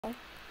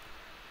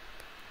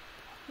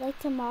Like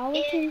tomorrow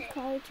we can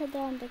call each other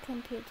on the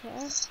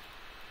computer.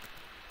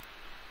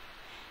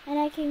 And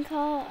I can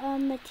call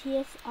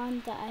Matthias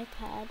on the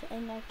iPad,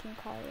 and I can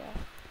call you.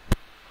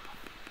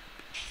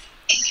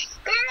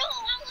 Girl,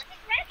 I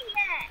wasn't ready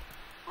yet.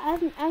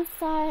 I'm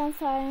sorry.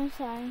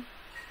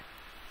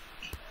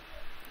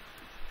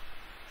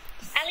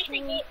 At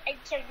least I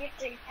killed you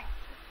 3 times.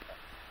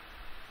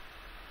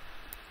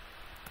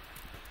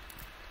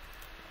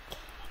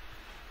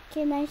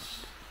 Okay,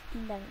 nice.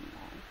 Never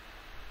mind.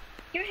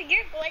 You're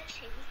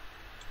glitching.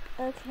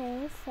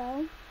 Okay,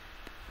 so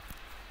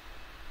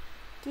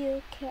do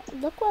you care?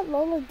 Look what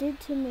Lola did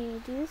to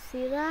me. Do you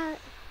see that?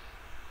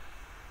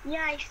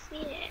 Yeah, I see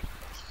it.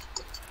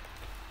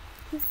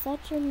 He's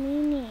such a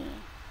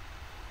meanie.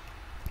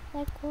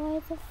 Like,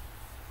 why the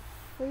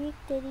freak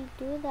did he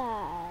do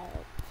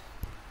that?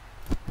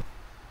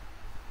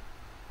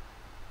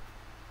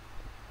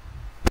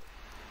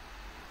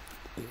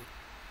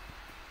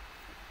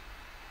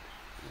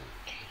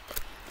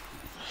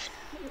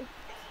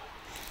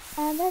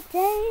 On the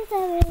days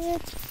that we were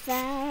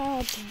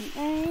sad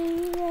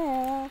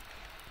and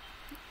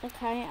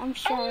okay, I'm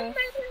sorry.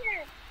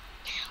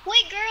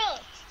 Wait, girl.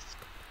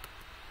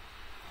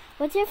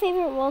 What's your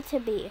favorite role to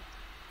be?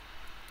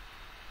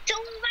 So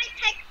if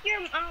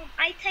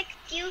I text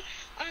you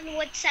on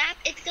WhatsApp,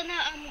 it's gonna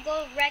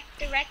go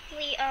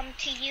directly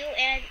to you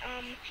and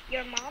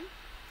your mom.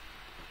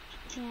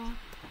 Yeah.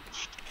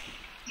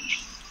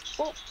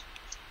 Oh.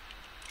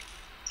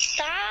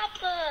 Stop.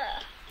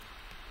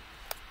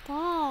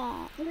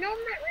 Stop. No, I'm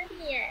not ready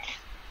yet.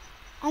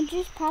 I'm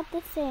just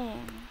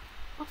practicing.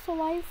 Also,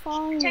 why are you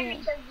following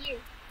me? You.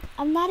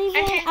 I'm not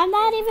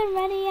even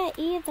ready yet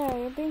either.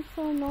 You're being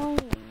so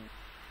annoying.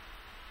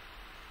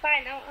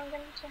 Fine, I'm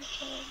gonna try to.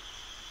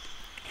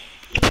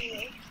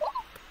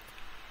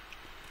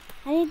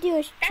 I need to do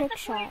a trick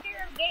shot. That's the point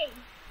of the game.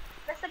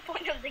 That's the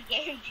point of the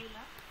game,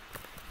 Gina.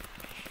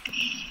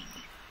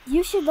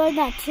 You should learn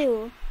that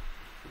too.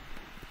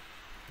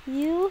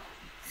 You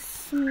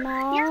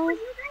smell. Yeah, but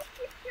you guys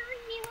keep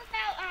killing me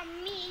without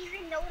me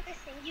even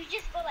noticing. You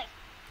just go like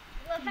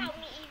without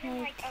me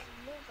even like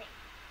moving.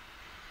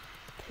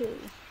 Poo.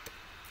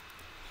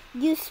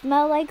 You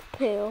smell like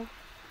poo.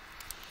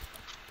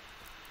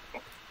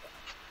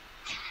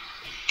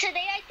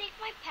 Today I think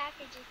my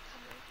package is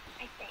coming.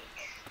 I think.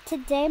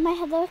 Today my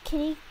Hello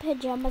Kitty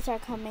pajamas are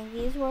coming.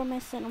 These were my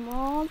cinnamon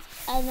rolls,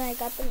 and I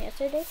got them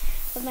yesterday.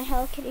 But my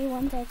Hello Kitty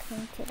ones are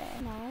coming today.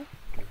 No.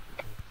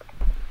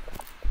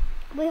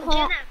 Wait, hold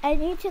on. I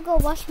need to go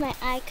wash my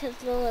eye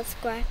because Lola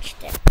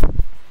scratched it.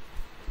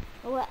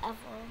 Whatever.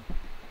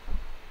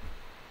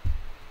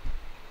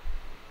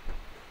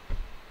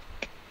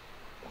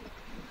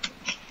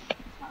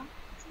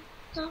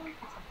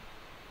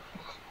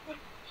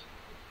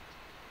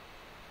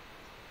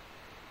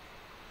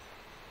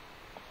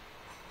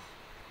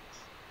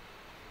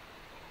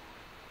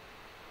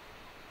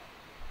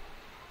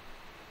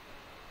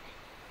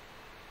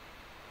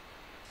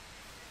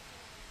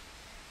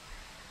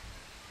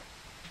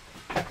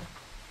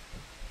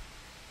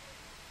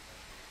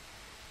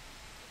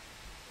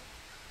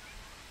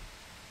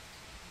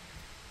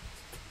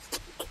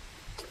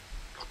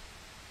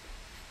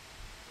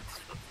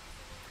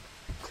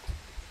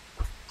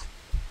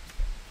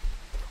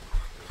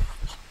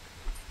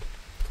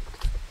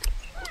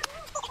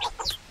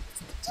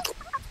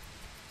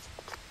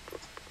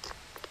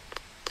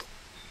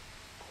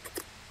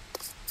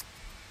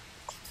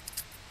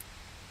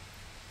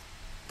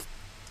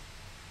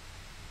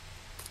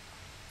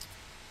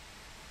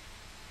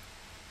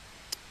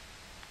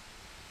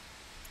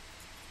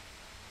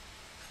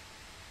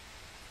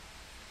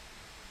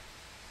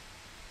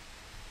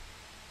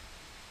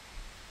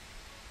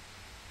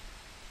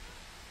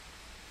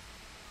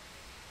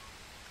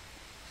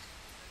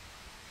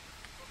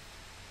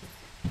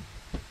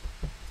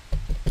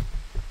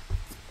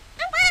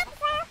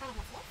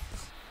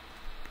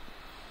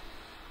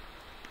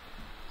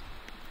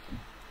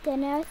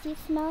 Daenerys, you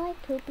smell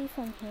like poopy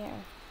from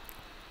here.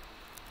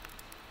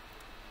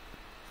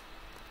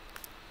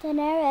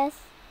 Daenerys.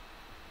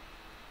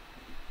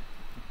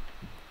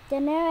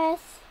 Daenerys.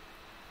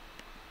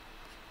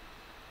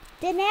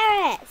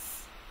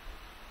 Daenerys.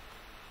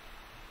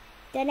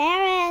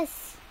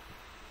 Daenerys.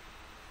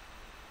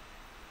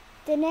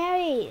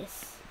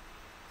 Daenerys.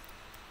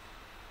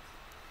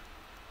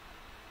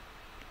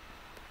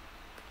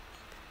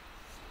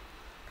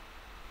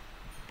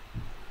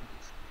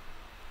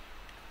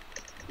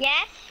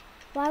 Yes?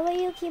 Why will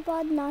you keep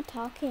on not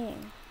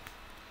talking?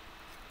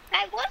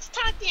 I was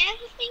talking.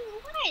 Everything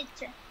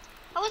what?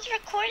 I was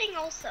recording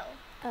also.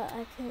 Oh,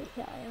 I couldn't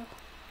hear you.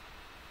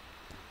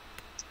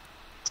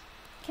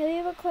 Can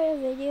we record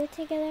a video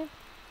together?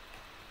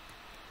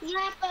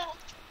 Yeah, but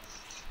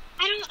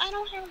I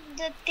don't have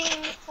the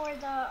thing for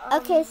the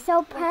okay,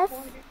 so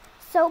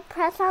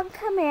press on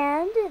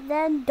command,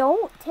 then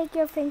don't take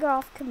your finger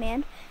off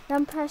command,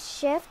 then press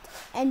shift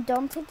and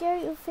don't take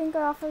your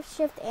finger off of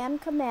shift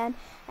and command,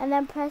 and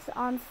then press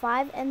on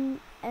 5 and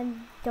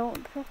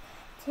don't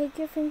take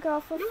your finger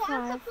off of 5.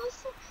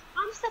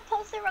 I'm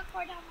supposed to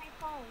record on my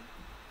phone.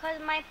 Cause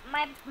my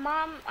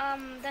mom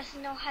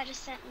doesn't know how to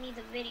send me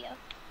the video.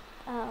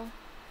 Oh.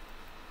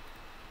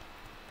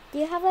 Do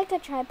you have like a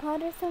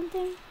tripod or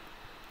something?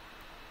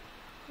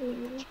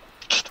 Mm-hmm.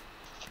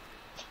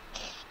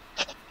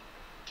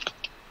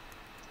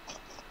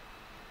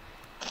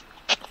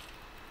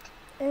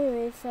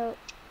 Anyway, so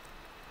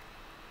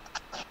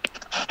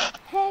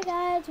hey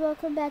guys,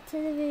 welcome back to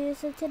the video.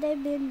 So today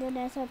me and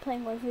Dennis are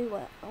playing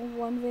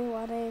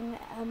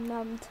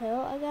 1v1ing 2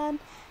 again.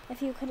 If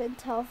you couldn't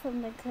tell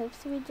from the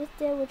clips we just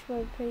did, which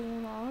were pretty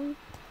long.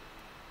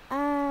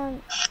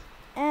 And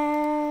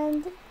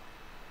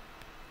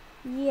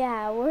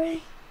yeah,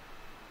 we're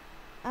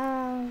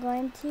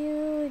going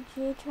to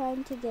be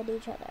trying to get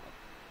each other.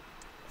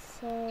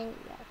 So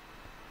yeah.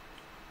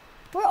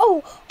 We're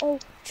oh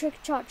trick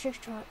shot.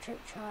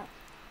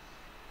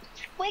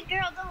 Wait,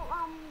 girl, don't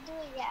do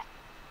it yet.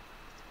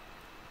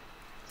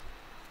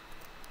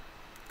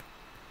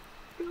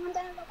 I'm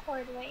gonna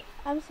record. Wait.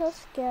 I'm so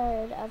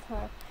scared of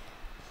her.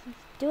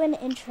 Do an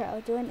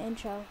intro. The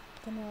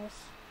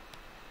nurse.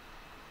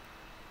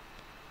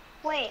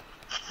 Wait.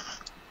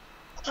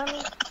 Let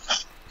me.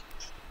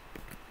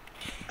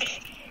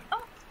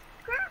 Oh,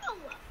 girl.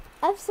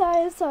 I'm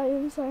sorry.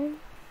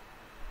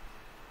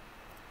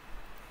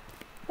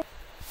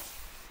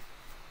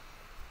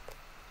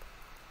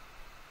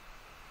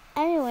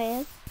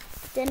 Anyways,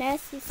 the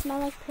nurse, you smell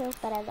like poop,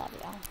 but I love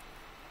you.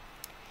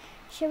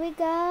 Should we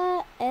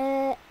go?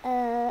 Okay.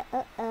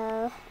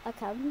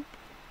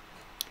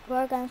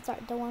 We're gonna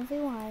start the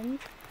 1v1.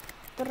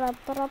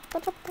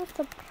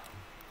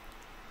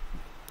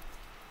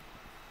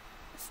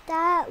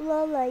 Stop,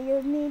 Lola,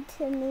 you're mean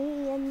to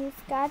me, and you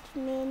scratched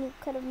me, and you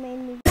could have made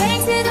me.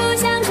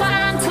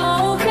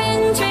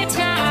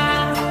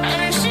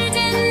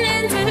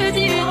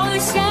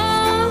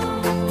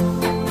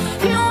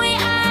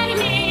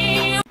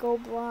 Go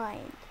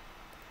blind.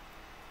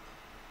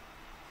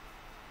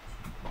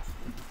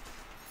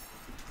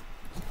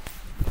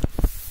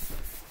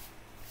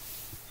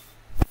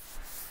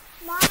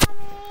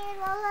 Mommy,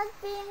 Lola's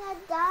being a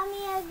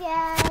dummy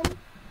again.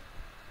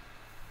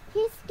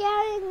 He's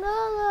scaring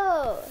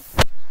Lulu.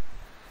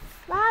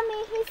 Mommy,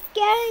 he's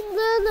scaring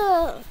Lulu.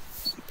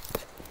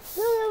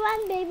 Lulu,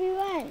 run, baby,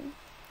 run.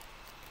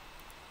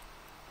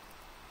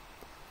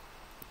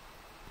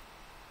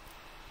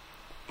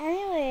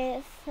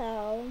 Anyway,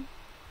 so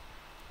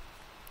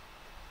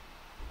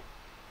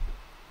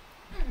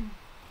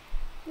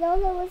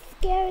Lola was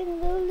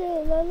scaring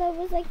Lulu. Lola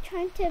was like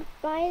trying to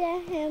bite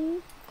at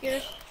him.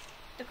 Here's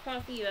the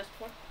coffee you asked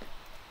for.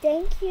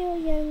 Thank you,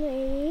 young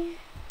lady.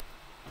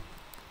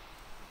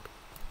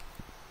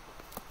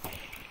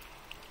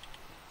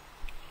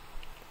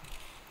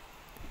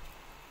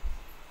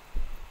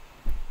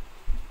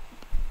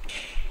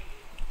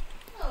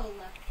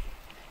 Lola.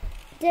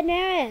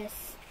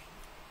 Daenerys.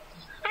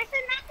 I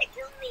said not to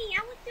kill me. I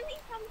was doing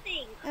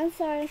something. I'm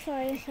sorry.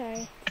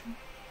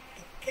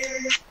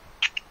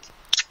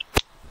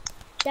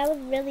 That was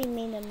really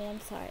mean of me. I'm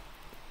sorry.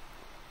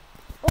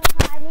 Oh,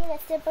 I need a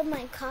sip of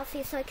my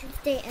coffee so I can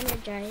stay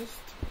energized.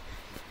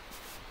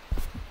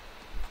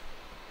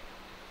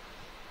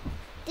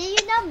 Did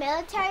you know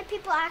military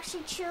people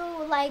actually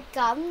chew like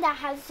gum that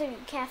has some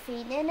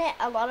caffeine in it,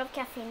 a lot of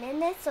caffeine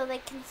in it, so they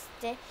can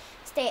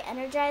stay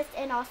energized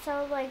and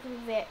also like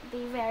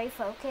be very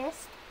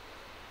focused?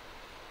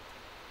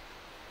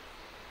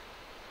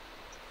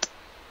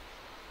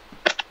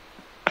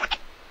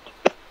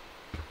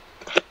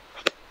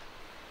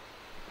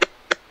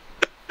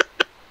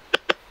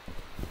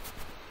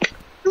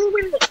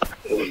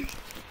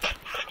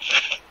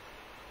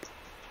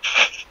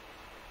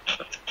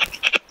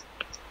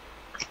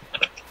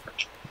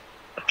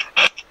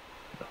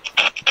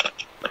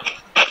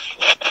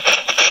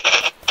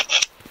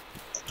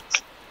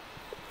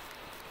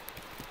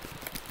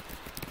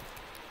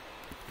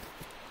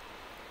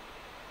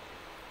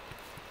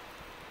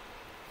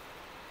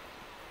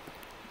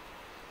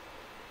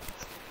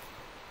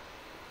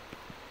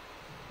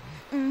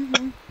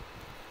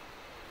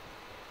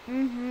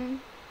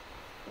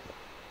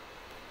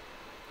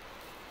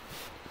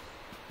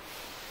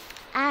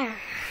 Ah,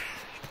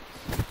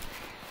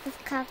 this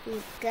coffee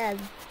is good.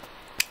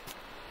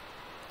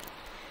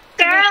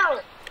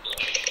 Girl.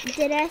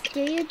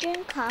 Do you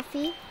drink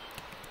coffee?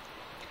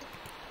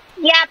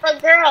 Yeah, but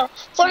girl,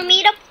 for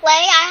me to play,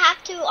 I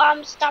have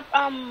to stop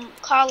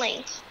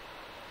calling.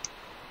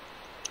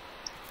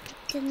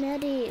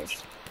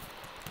 Daenerys.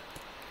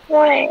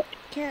 What?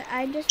 Can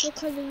I just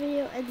record the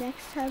video and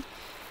next time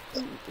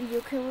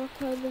you can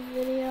record the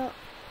video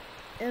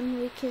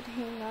and we can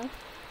hang up?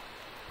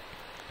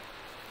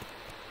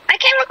 I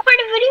can't record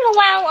a video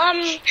while I'm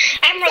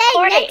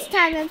recording. Next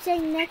time. I'm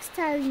saying next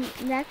time.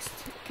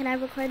 Can I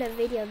record a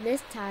video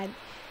this time?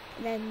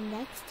 And then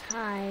next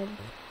time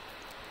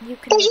you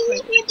can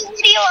record the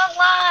video a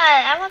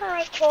lot. I want to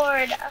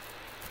record.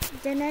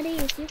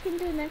 Daenerys, you can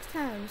do it next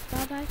time.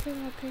 Stop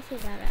acting all pissy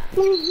about it.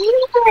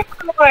 You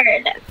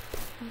record.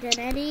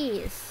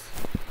 Daenerys.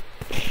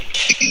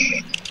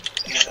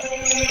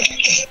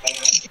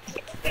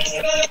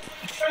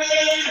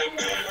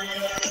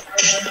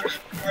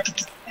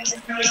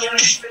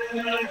 Stop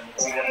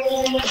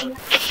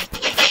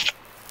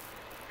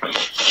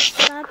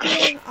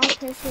being all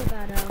pissy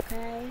about it,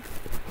 okay?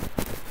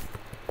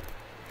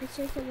 It's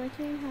just that we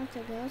can't have to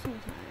go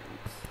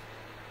sometimes.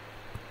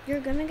 You're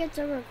gonna get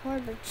to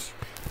record,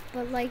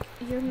 but like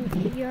you're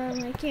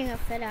making a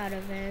fit out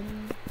of it.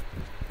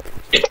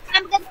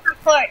 I'm gonna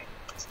record.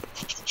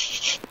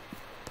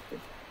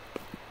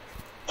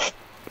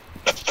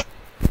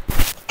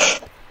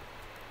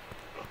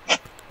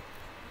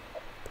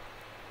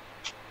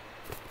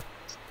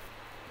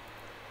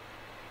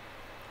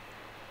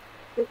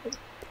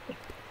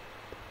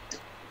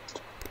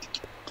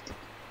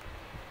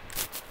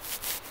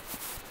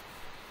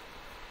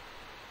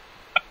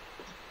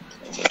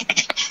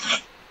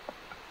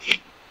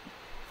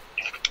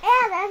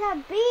 There's a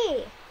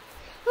bee.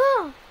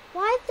 Oh,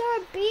 why is there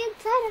a bee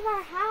inside of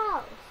our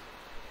house?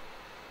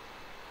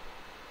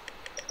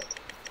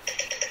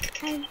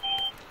 And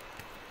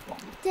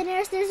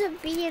there's a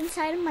bee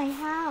inside of my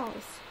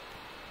house.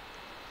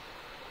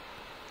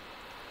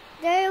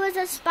 There was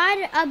a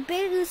spider, a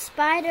big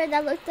spider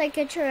that looked like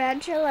a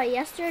tarantula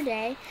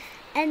yesterday,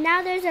 and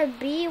now there's a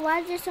bee.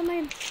 Why is there so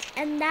many?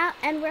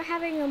 And we're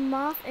having a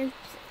moth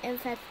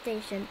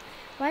infestation.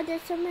 Why are there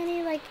so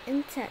many like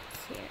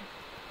insects here?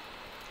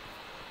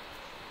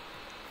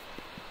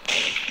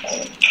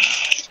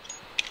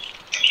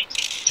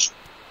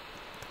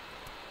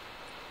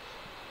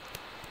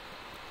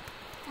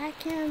 I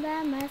can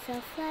buy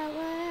myself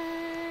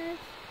flowers.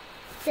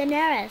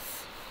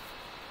 Daenerys.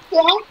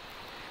 Yeah?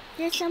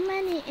 There's so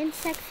many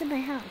insects in my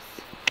house.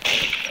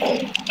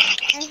 I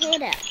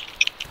hate it.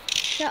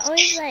 They're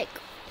always like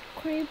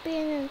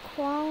creeping and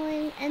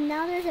crawling, and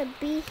now there's a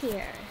bee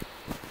here.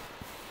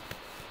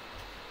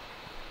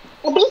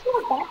 The bee's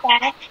not that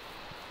bad.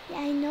 Yeah,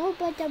 I know,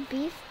 but the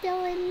bee's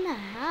still in the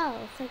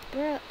house. Like,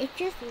 bro, it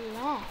just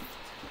left.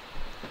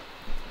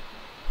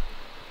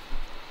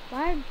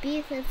 Why are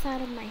bees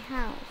inside of my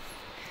house?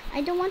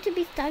 I don't want to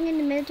be stung in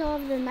the middle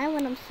of the night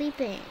when I'm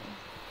sleeping.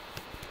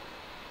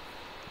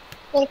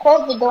 Then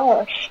close the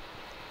door.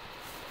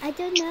 I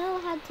don't know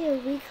how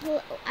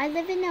to. I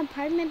live in an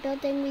apartment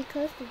building. We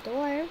close the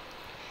door,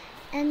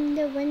 and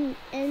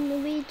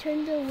we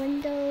turn the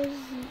windows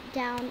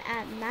down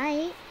at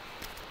night.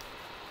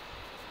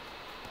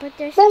 But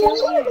they're still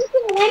here.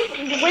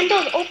 The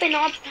windows open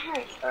all the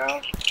time,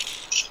 girl.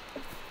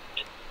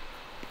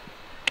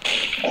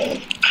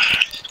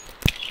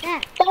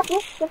 Yeah. Stop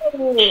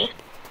scaring me.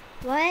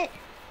 What?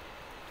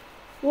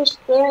 You're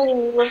scaring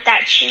me with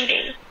that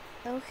shooting.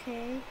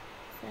 Okay.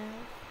 So,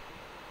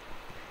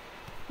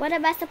 what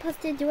am I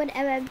supposed to do in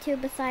MM2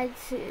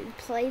 besides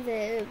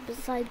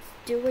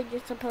do what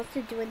you're supposed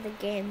to do in the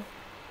game?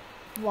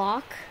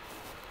 Walk?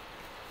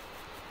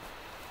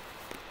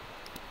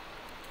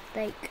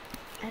 Like,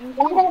 I don't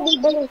know. I'm gonna be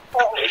busy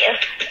calling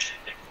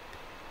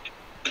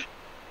you.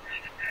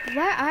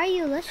 Where are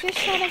you? Let's just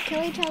try to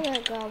kill each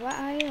other, girl. Where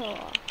are you?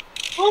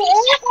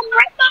 I'm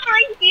right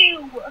behind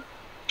you.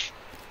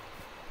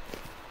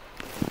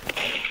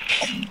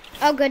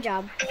 Oh, good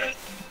job.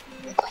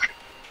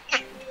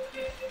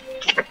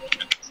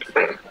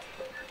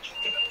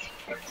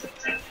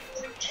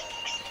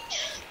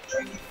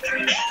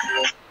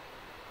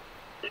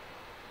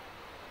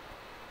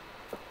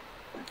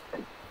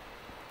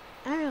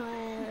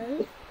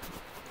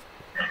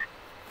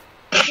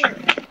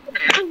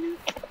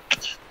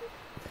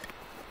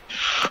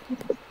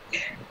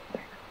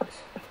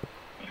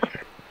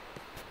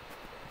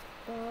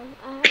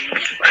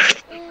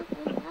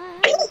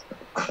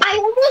 I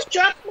almost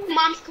dropped my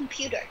mom's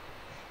computer.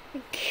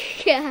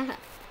 Yeah.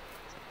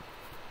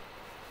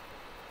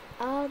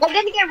 I'm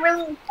gonna get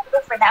really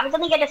excited for that. I'm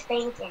gonna get a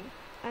spanking.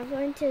 I'm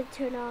going to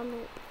turn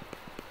on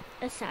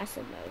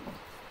assassin mode.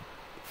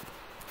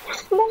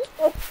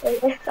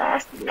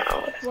 Assassin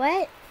mode.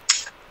 What?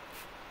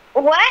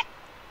 What?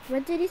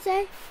 What did he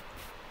say?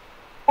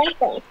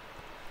 Anything.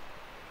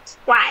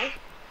 Why?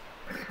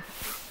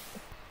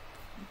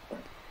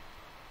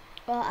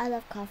 Well, I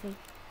love coffee.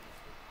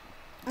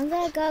 I'm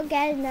gonna go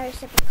get another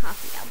sip of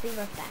coffee. I'll be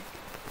right back.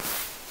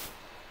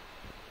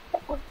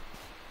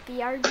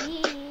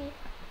 BRB.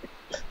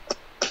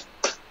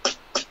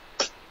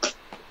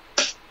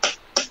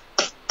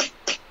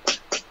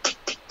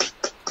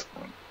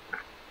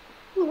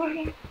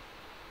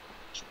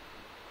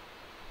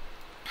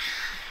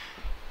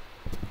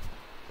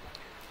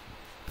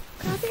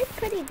 Coffee's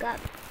pretty good.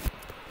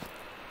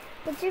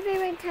 What's your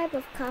favorite type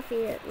of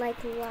coffee?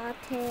 Like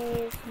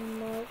lattes,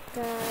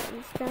 mocha,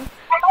 and stuff?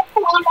 I like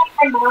the one that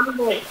my mom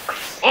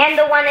makes. And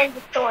the one in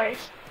the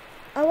stores.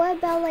 Oh, what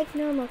about like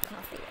normal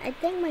coffee? I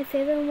think my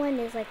favorite one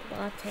is like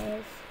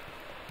lattes.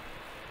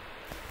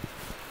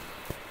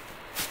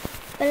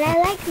 But I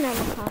like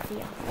normal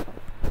coffee also.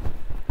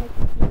 Like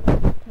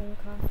plain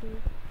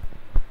coffee.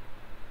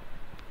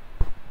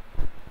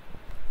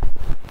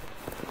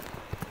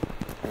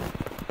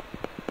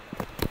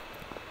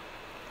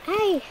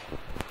 Hey!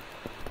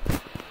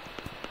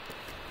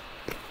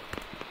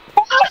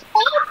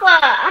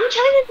 Papa, I'm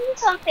trying to do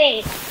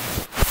something.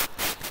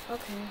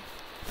 Okay.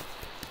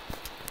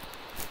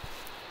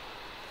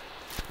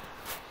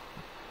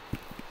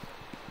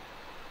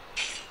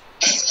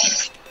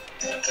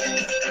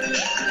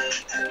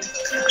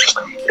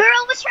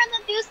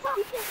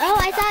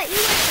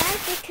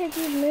 because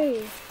you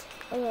moved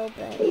a little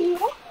bit.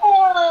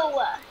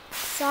 No.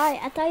 Sorry,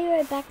 I thought you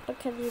were back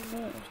because you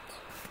moved.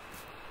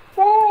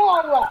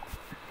 No.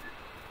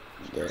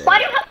 Why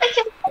do you have to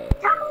kill me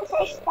every time I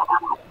say stop?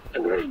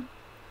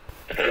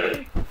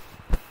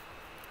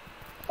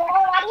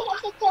 Why do you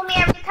have to kill me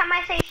every time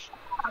I say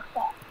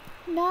stop?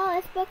 No,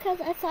 it's because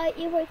I thought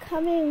you were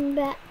coming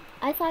back.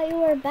 I thought you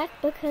were back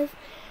because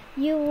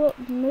you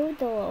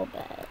moved a little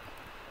bit.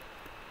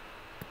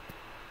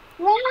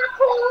 No, I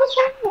was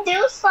trying to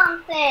do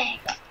something.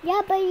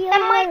 Yeah, but you were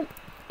moving,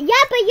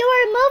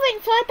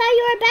 so I thought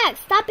you were back.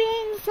 Stop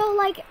being so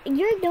like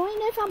you're doing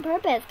this on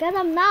purpose, cause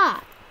I'm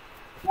not.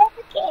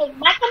 Okay,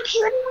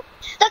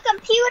 the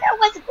computer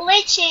was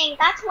glitching.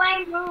 That's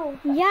why I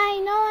moved. Yeah, I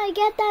know. I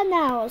get that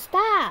now.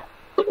 Stop.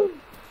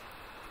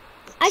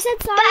 I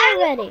said sorry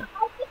already.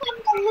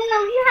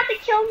 You have to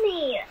kill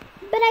me.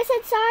 But I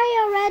said sorry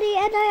already,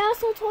 and I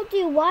also told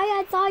you why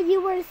I thought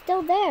you were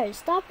still there.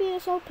 Stop being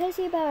so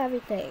pissy about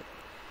everything.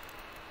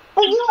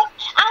 But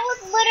I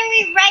was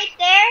literally right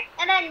there,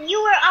 and then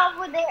you were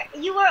over there.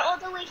 You were all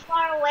the way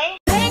far away.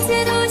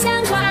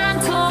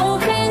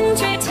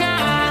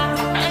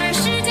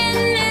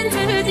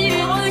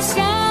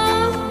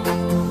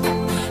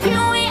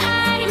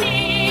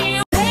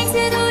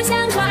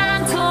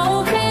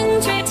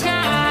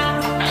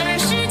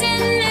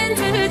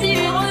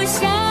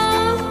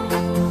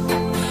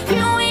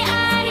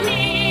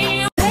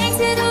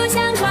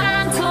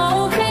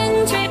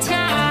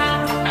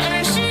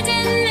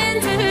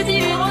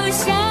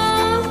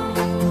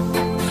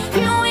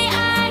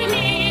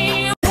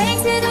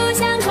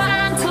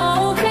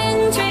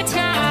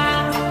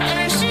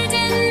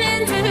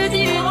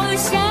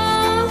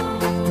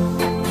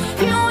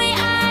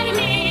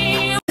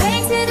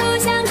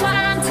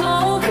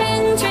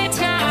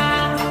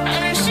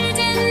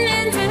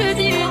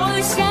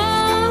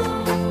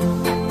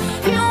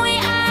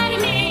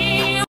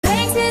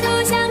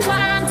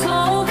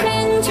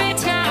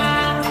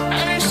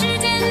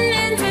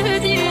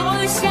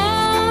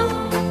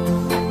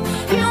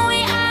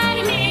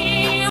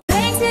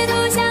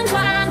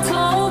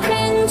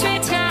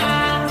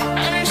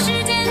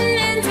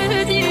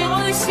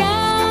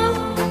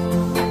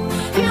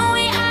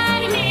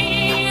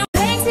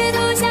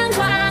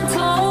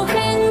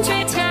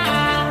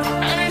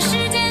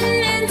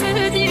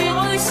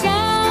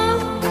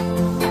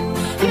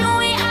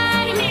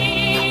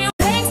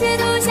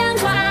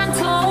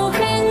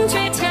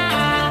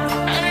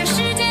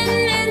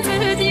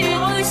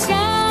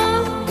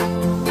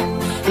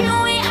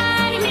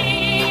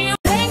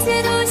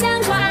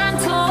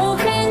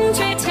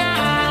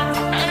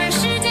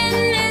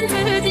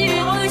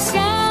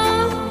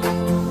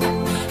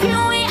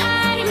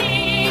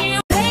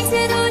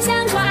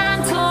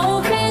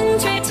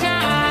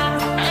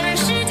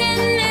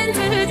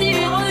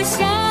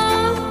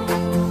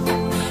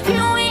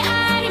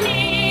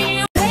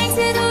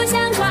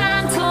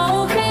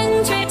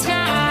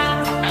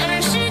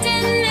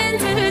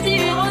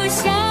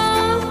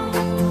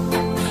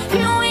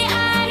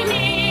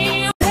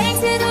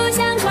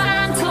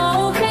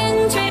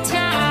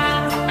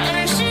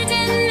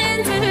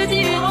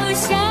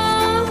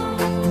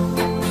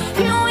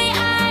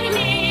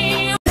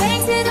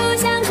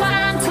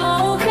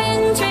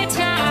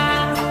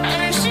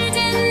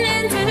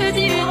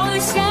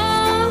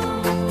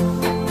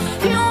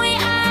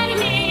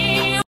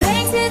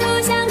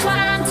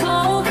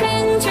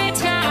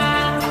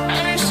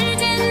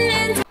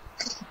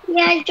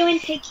 Yeah, join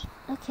Piggy.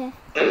 Okay.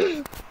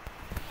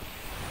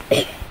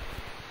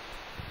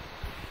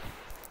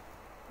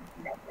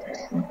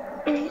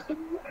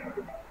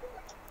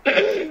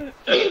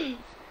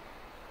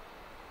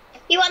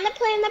 You want to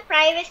play in the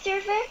private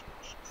server?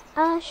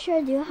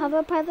 Sure. Do you have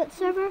a private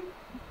server?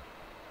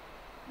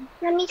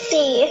 Let me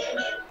see.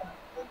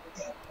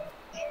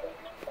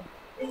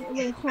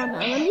 Wait, hold on.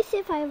 Let me see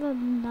if I have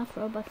enough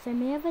Robux. I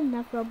may have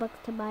enough Robux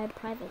to buy a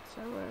private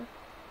server.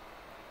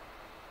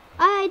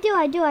 I do.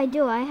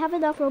 I have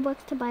enough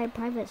Robux to buy a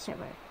private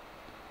server.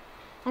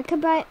 I could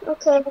buy...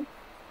 Okay.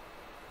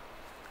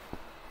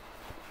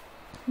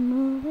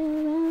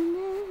 Moving around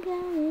the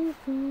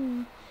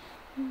California.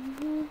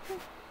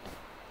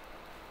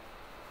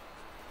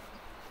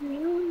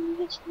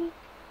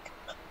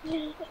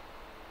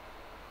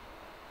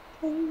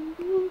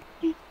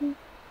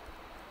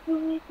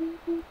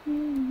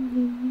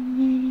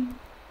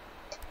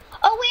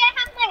 Oh wait, I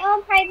have my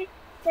own private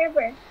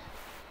server.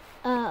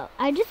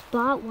 I just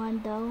bought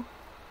one though.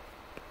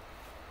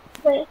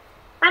 Wait,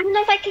 I don't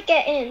know if I could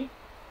get in.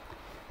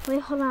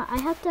 Wait, hold on. I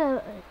have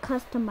to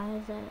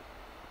customize it.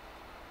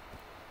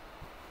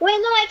 Wait,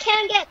 no, I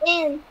can't get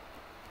in.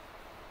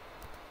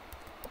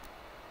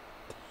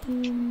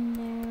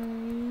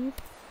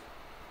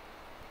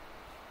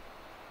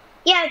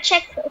 Yeah,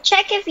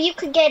 check if you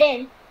could get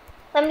in.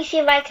 Let me see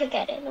if I could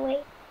get in.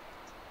 Wait.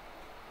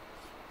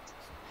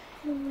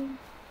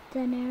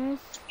 Daenerys.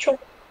 Sure.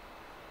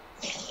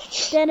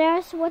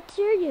 Daenerys, what's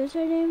your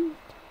username?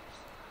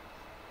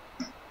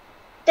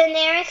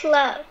 Daenerys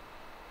Love.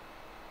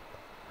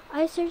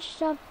 I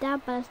searched up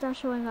that, but it's not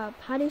showing up.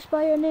 How do you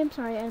spell your name?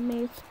 Sorry, I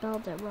may have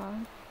spelled it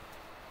wrong.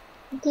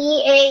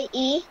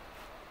 D-A-E.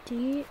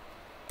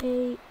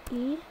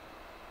 D-A-E.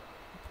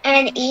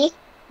 N-E.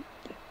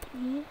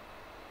 E.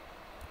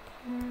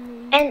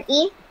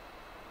 N-E.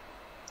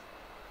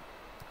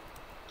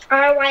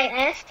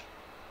 R-Y-S.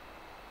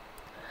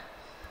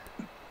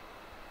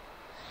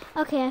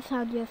 Okay, I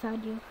found you.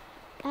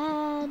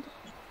 And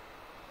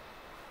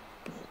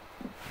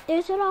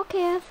is it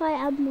okay if I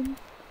add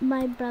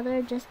my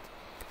brother just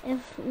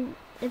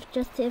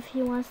if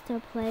he wants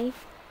to play?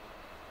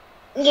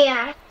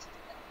 Yeah.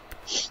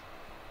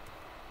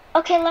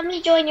 Okay, let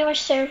me join your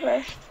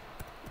server.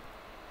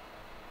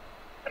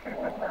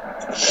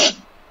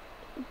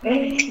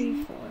 1,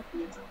 2, 4.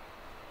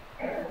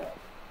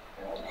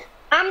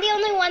 I'm the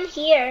only one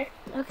here.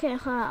 Okay,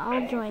 hold on.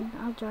 I'll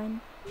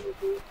join.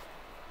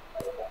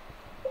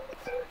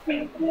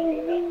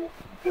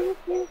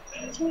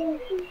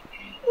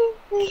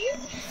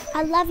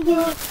 I love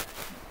you.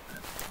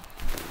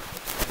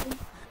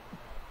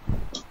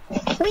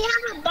 We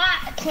have a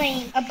bot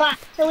playing,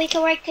 so we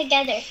can work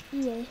together.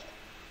 Yeah.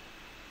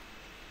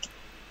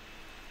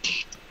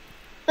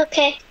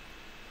 Okay.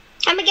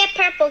 I'm gonna get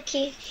purple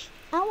key.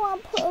 I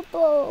want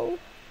purple.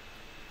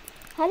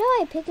 How do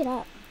I pick it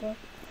up?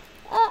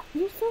 Oh,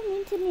 you're so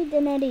mean to me,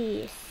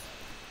 Daenerys.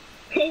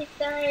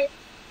 Sorry. Okay,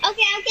 I'll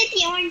get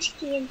the orange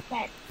key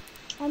instead.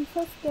 I'm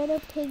so scared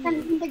of Piggy.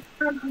 And the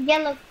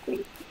yellow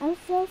key. I'm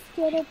so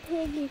scared of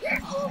Piggy.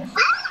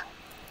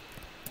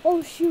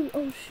 Oh shoot.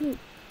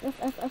 F.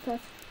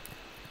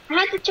 I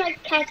have to try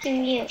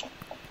catching you.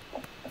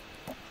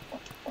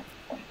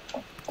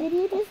 Did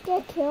you just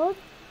get killed?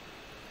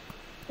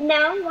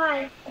 No,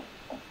 why?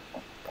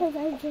 Because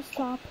I just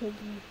saw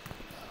Piggy.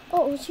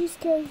 Oh, she's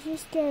scary.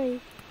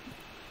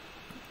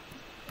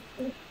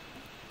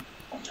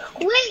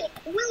 Wait,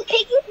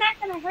 Piggy's not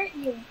gonna hurt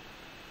you.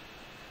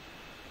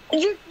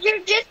 You're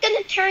just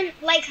gonna turn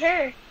like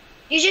her.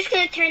 You're just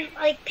gonna turn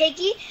like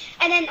Piggy,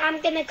 and then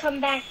I'm gonna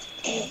come back.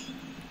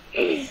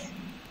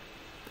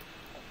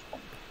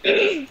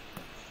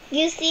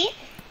 You see?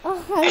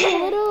 Oh, I'm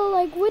a little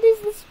like, what is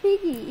this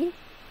Piggy?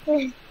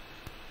 Oh,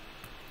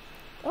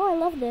 I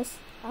love this.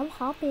 I'm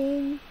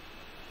hopping.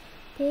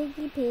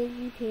 Piggy.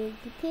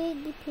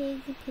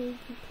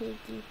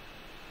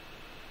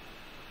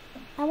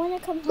 I want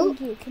to come hug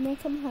you. Can I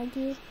come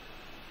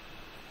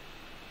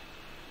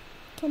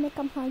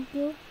hug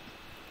you?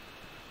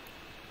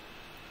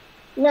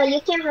 No,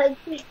 you can't hug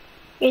me.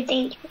 You're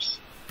dangerous.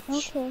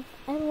 Okay.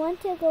 I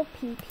want to go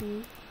pee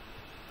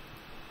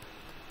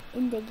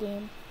in the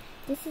game.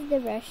 This is the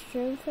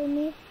restroom for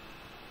me.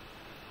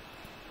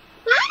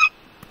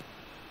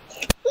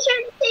 He's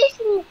trying to chase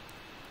me.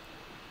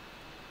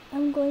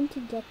 I'm going to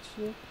get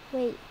you.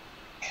 Wait.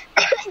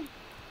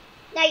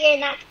 No, you're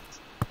not.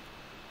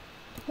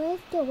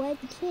 Where's the red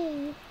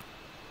key?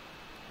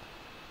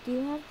 Do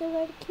you have the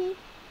red key?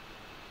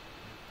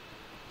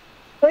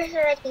 Where's the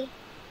red key?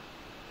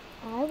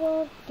 I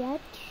will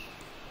get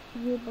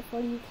you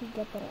before you can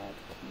get the red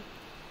key.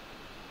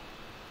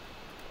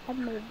 I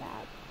made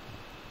that.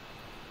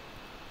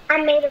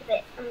 I'm made of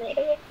it.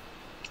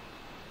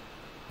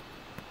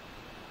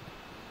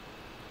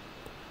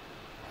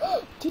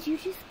 Did you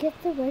just get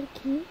the red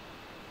key?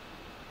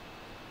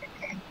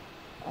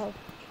 Oh.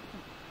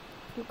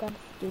 You got a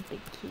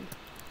stupid key.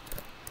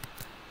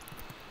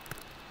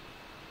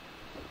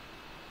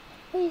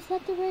 Wait, is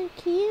that the red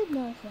key?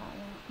 No, it's not.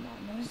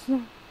 No, it's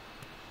not.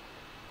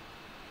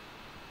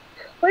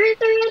 Where's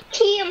the red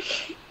key?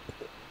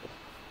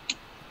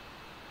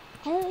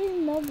 I don't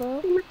even know,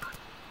 bro.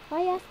 Why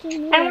are you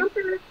asking me? I want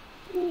the red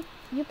key.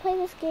 You play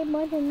this game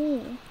more than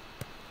me.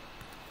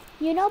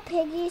 You know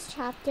Piggy's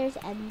chapters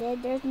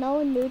ended? There's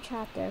no new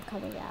chapter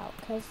coming out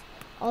because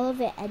all of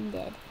it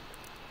ended.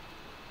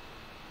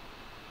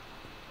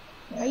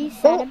 Are you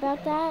sad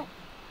about that?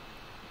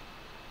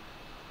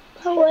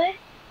 What?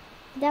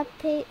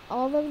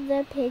 All of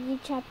the Piggy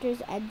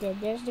chapters ended.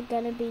 There's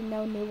gonna be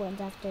no new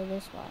ones after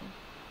this one.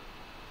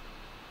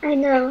 I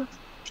know.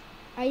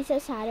 Are you so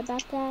sad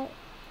about that?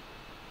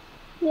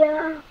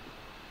 Yeah.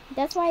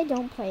 That's why I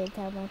don't play it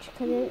that much,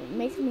 because it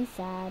makes me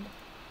sad.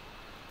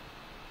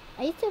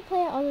 I used to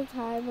play it all the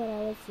time when I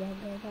was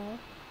younger, though.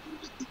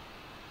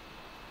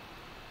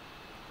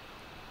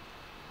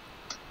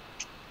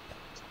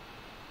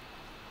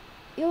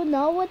 You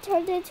know what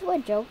turned into a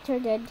joke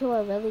turned into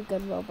a really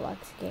good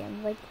Roblox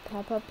game, like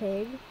Peppa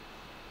Pig.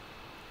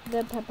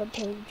 The Peppa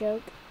Pig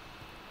joke.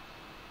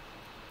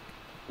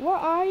 Where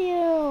are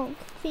you?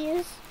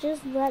 Please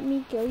just let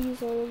me kill you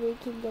so that we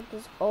can get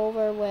this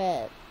over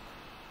with.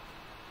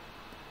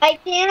 I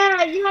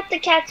can't. You have to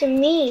catch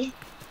me.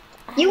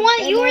 You were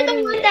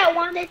the one that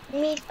wanted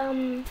me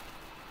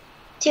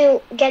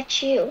to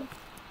get you.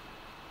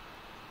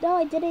 No,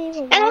 I didn't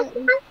even want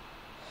you.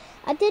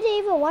 I didn't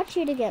even want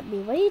you to get me.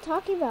 What are you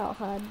talking about,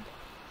 hun?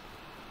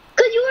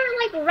 Cause you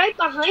were like right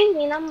behind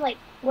me, and I'm like,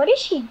 what is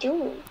she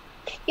doing?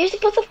 You're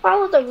supposed to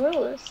follow the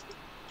rules.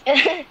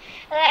 And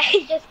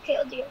I just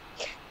killed you.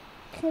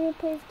 Can you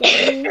please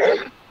get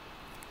me?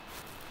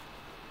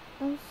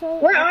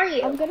 Where are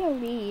you? I'm gonna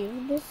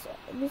leave. This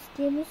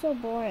game is so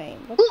boring.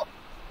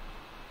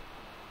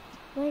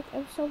 Like,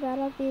 I'm so bad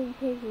at being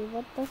piggy.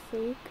 What the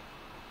freak?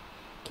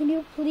 Can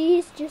you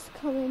please just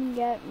come and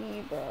get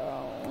me,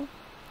 bro?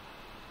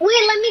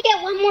 Wait, let me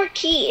get one more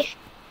key.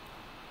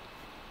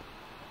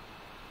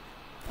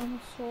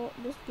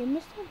 This game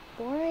is so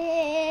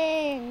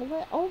boring.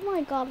 What? Oh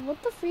my god,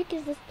 what the freak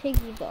is this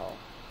piggy though?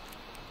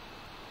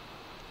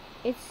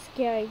 It's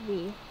scaring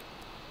me.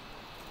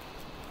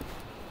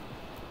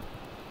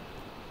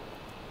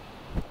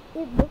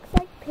 It looks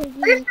like Piggy.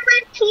 Where's the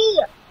red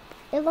key?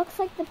 It looks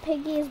like the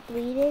piggy is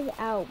bleeding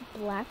out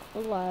black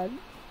blood.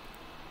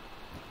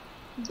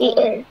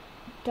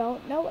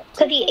 Don't know what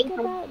to think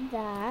about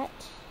that.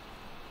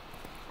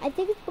 I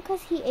think it's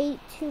because he ate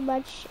too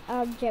much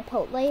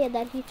Chipotle and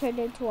then he turned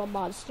into a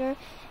monster,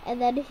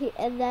 and then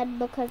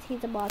because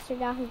he's a monster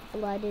now, his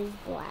blood is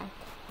black.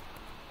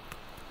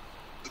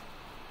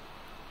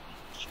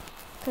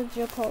 Because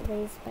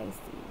Chipotle is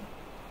spicy.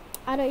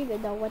 I don't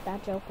even know what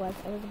that joke was.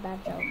 It was a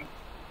bad joke.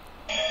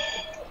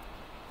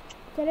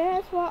 What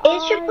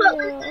is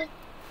Chipotle?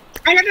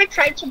 I never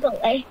tried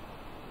Chipotle.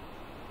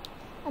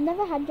 I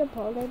never had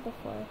Chipotle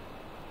before.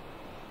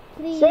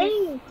 Please.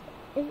 Same.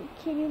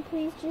 Can you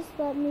please just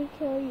let me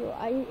kill you?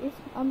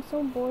 I'm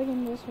so bored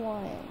in this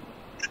one.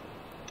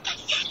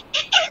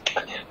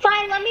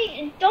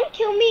 Fine, don't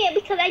kill me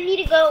because I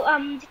need to go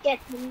to get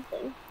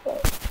something.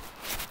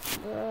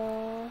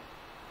 Bruh.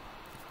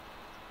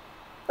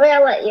 Wait,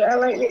 I'll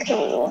let you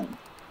kill me.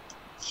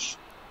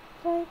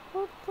 Like,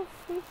 what the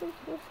freak is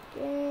this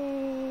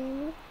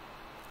game?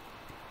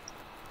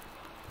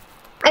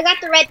 I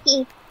got the red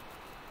key.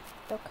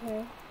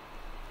 Okay.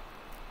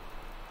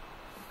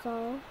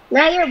 So?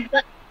 Now you're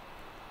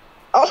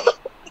oh.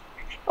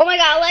 Oh my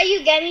god, I'll let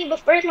you get me,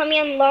 but first let me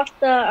unlock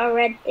the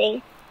red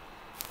thing.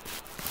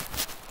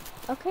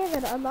 Okay,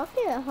 then unlock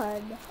it,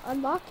 hun.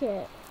 Unlock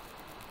it.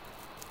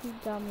 You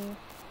dummy.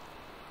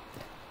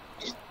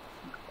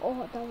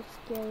 Oh, that was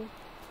scary.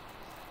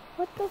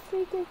 What the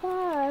freak is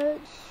that?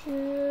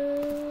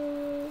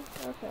 Shoot.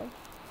 Okay.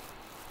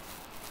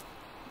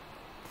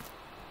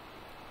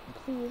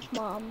 Please,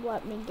 Mom,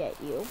 let me get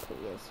you,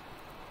 please.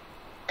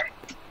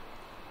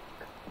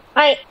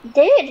 I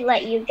did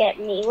let you get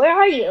me. Where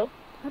are you?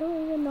 I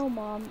don't even know,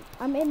 Mom.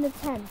 I'm in the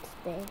tent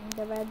thing,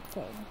 the red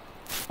thing.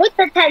 What's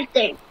the tent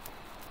thing?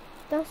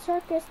 The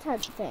circus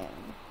tent thing.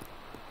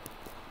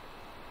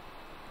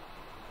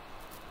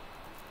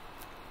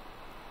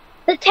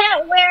 The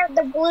tent where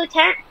the blue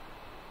tent?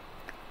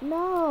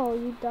 No,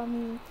 you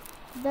dummy.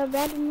 The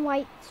red and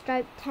white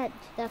striped tent.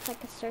 That's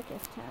like a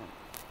circus tent.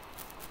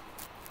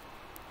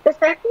 The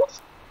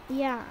circus?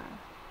 Yeah.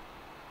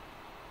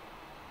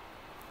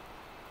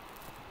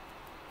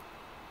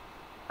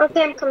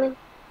 Okay, I'm coming.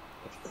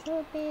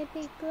 So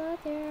baby, close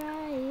your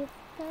eyes.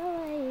 The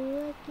way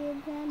you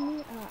looking at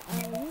me.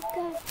 You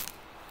got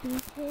me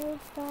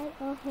terrified.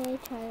 Oh hey,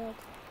 child.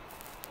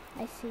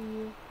 I see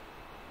you.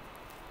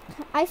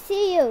 I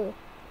see you.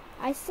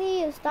 I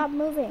see you. Stop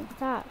moving.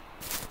 Stop.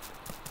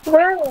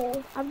 Where?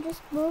 I'm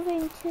just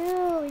moving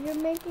too. You're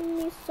making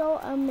me so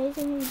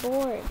amazingly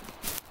bored.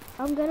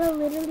 I'm gonna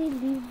literally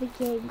leave the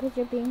game because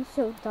you're being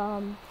so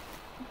dumb.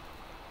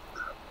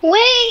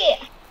 Wait!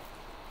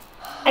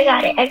 I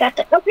got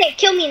it. Okay,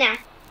 kill me now.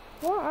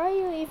 Where are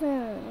you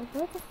even?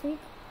 What the freak?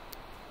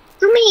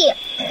 Kill me.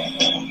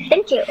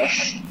 Thank you.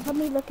 Tell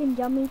me looking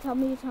yummy. Tell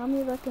me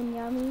looking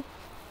yummy.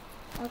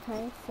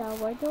 Okay, so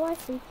where do I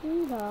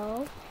freaking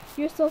go?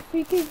 You're so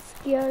freaking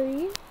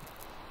scary.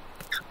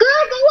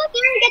 Girl, go up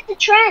there and get the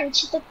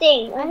trench, the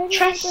thing. I didn't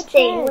Trench get the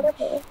thing, trench.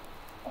 whatever.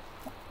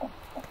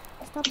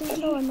 Stop being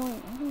so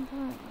annoying. Oh my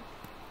god.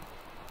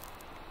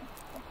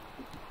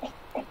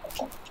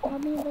 Tell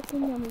me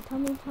looking yummy. Tell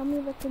me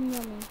looking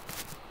yummy.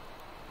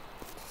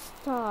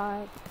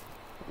 Stop.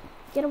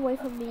 Get away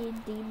from me,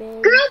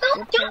 demon. Girl,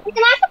 don't jump. You're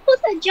not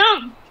supposed to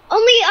jump.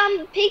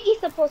 Only Piggy's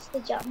supposed to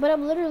jump. But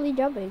I'm literally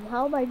jumping.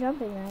 How am I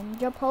jumping then?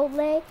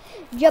 Chipotle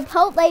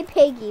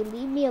Piggy,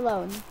 leave me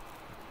alone.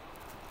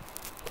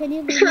 Can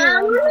you leave me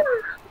alone?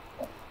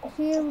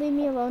 Can you leave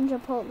me alone,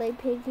 Chipotle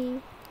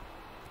Piggy?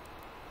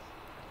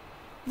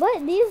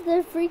 What needs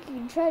the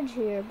freaking trench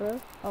here,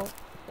 bro? Oh,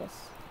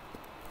 yes.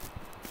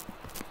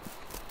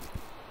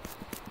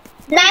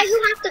 Now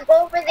you have to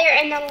go over there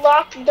and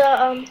unlock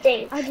the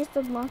thing. I just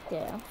unlocked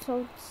it. I'm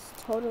so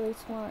totally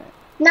smart.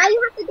 Now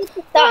you have to get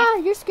the stuff. Ah,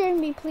 you're scaring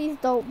me. Please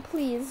don't.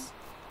 Please.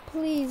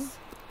 Please.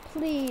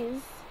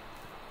 Please.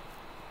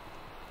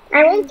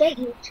 I won't get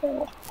you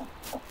too.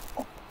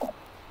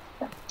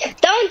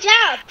 Don't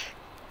jump.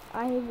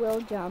 I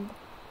will jump.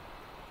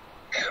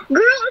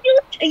 Girl,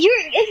 if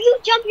you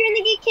jump, you're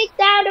gonna get kicked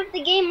out of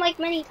the game like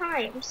many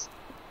times.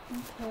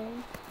 Okay.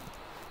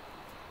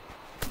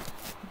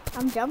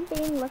 I'm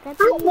jumping. Look at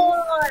I'm me.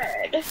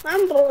 bored.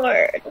 I'm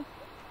bored.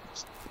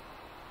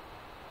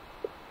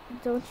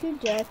 Don't you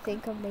dare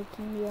think of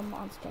making me a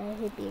monster. I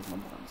hate being a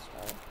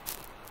monster.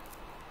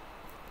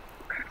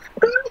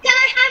 Girl, can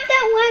I have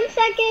that 1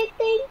 second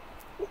thing?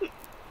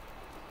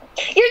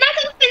 You're not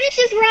gonna finish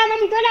this round.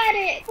 I'm good at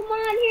it. Come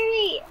on, hear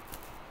me.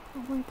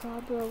 Oh my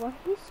god, bro, why are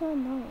you so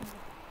annoying?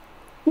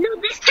 No,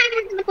 this time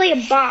we're gonna play a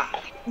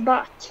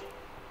bot.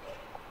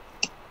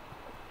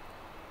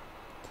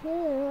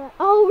 Killer.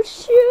 Oh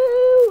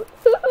shoot!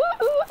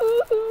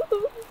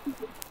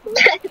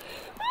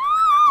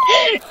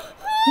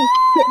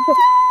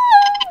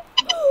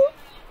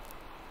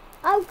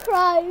 I'm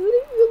crying.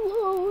 Leave me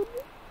alone.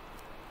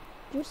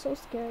 You're so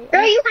scary.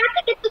 Girl, you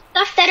have to get the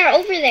stuff that are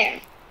over there.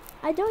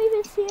 I don't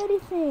even see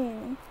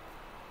anything.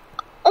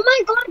 Oh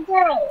my god,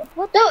 girl.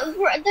 What the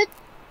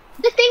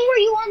thing where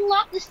you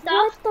unlock the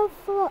stuff?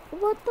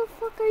 What the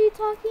fuck are you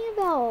talking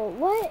about?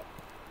 What?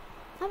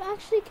 I'm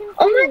actually confused.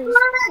 Oh my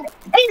god!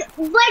 It's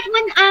like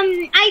when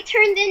I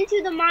turned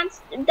into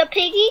the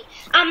piggy,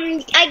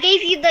 I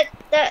gave you the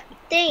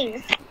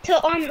thing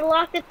to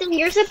unlock the thing.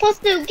 You're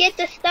supposed to get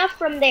the stuff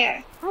from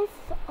there. Oh,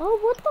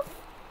 what the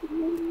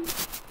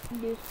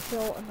You're so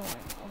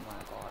annoying. Oh my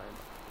god.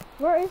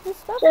 Where is the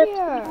stuff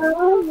here?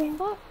 What the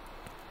fuck?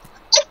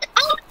 It's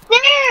out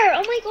there!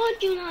 Oh my god,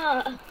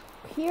 Juna.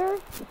 Here?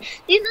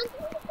 You know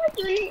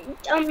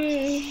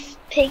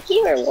piggy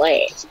or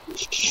what?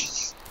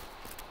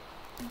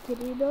 Did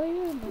you know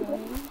you're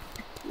annoying?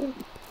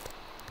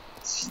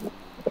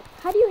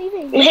 How do you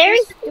even Harry,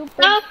 stupid?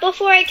 stop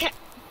before I can.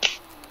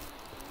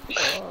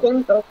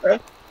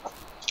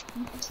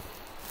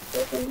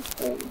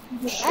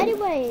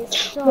 Anyways,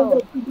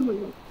 so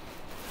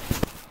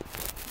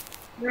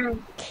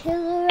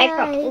killer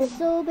eyes,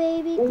 so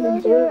baby,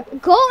 close your.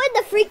 Go in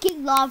the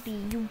freaking lobby,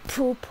 you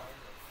poop.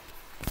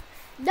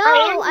 No,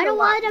 I don't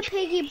want a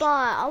piggy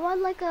bot. I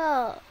want like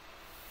a.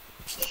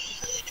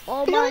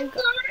 Oh my god.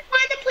 I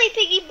want to play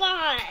piggy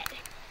bot.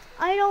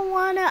 I don't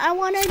wanna. I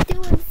wanna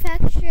do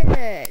infection.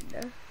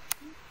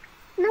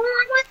 No,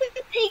 I want to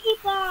do piggy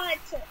bot.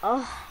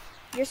 Oh,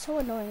 you're so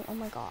annoying. Oh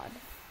my god.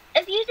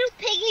 If you do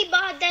piggy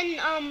bot, then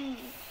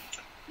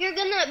you're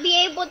gonna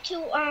be able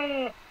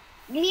to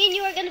me and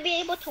you are gonna be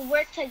able to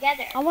work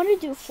together. I want to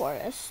do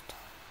forest.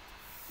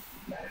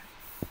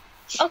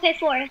 Okay,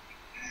 forest.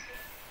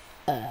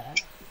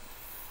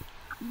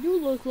 You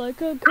look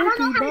like a I don't know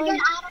cookie how to bun.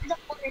 get out of the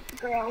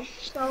forest, girl.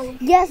 So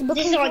Yes, this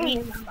because is on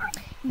you.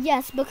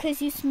 yes,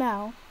 because you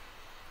smell.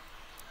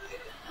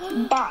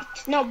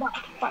 Bot. No,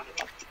 bot.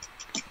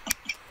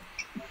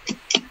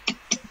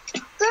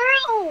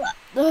 Girl!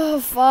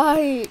 Ugh,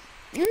 fine.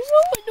 You're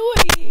so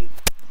annoying.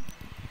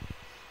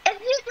 If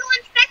you do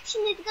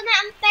infection, it's gonna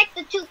infect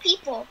the two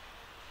people.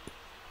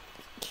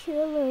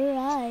 Killer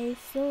eyes,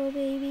 so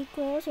baby,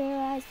 close your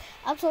eyes.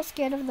 I'm so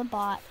scared of the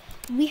bot.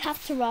 We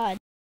have to run.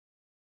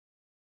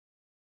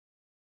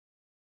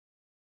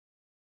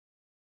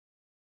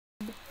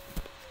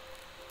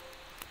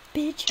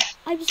 Bitch,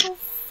 I'm so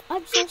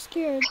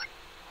scared.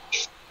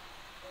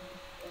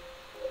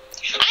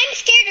 I'm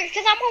scared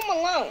because I'm home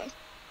alone.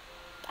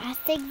 I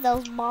think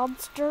those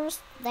monsters,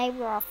 they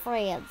were our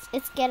friends.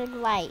 It's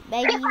getting late.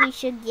 Maybe we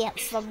should get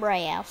some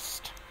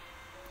rest.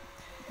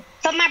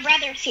 But my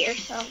brother's here,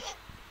 so.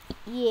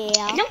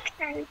 Yeah.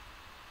 Okay.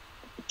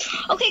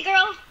 Okay,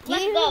 girl,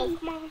 let's go.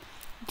 Come on.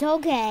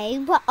 Doggy,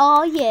 what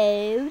are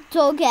you?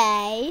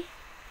 Doggy,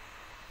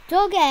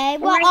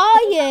 what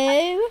are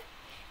you?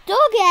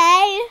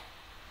 Doggy,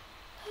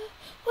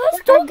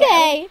 where's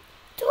Doggy?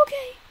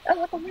 Doggy, Oh,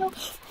 what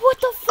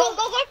the hell?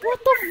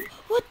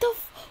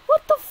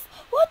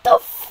 what the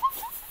fuck?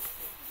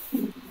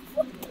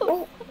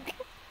 Go.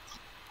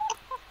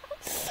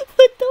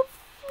 What the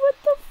what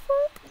the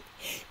fuck?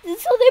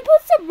 So they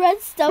put some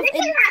red stuff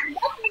in.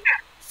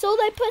 So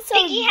they put some.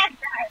 Piggy has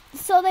died.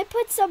 So they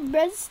put some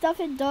red stuff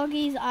in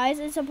Doggy's eyes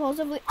and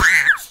supposedly.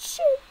 Ah,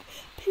 shit!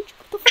 Bitch,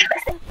 what the fuck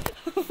is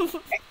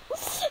that?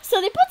 So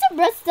they put some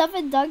red stuff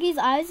in Doggy's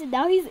eyes and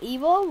now he's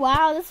evil?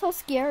 Wow, that's so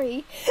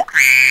scary.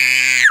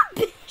 Ah,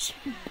 bitch,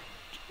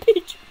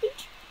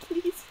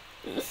 please.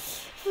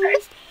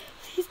 Please.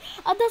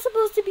 I'm not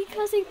supposed to be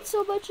cussing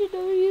so much in a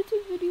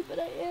YouTube video, but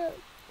I am.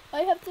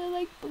 I have to,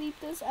 like, bleep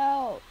this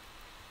out.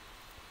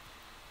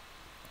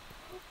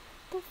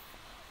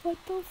 What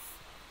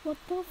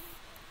the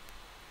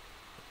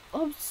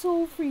I'm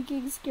so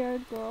freaking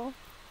scared, girl.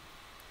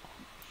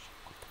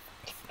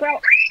 Bro.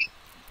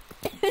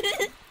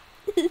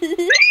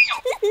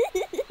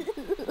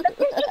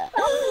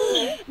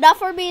 Not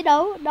for me,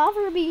 no. Not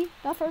for me.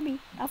 Shut.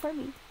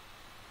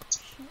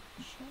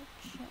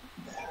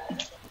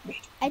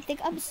 I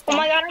think I'm stuck. Oh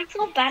my god, I'm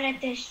so bad at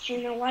this,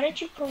 Juno. Why did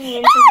you put me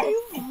into this?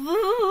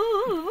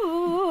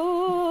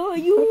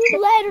 You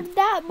let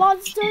that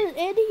monster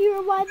in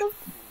here.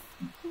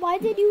 Why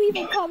did you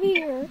even come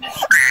here?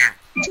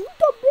 You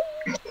dumb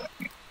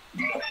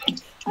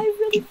bitch. I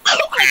really.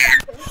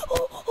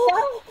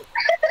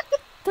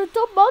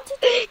 The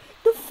monster.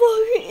 The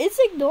fuck is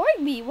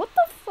ignoring me. What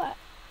the fuck?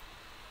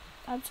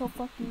 I'm so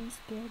fucking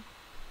scared.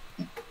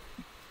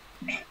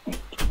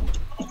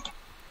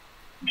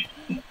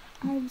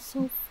 I'm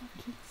so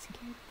fucking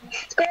scared.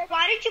 Girl,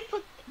 why did you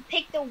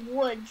pick the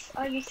woods?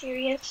 Are you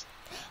serious?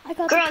 I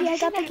got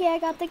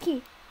the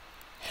key.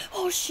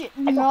 Oh shit!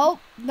 No,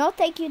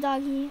 thank you,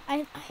 doggy.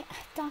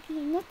 Doggy,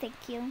 no,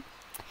 thank you.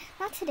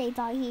 Not today,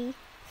 doggy.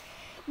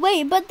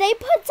 Wait, but they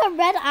put some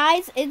red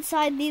eyes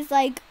inside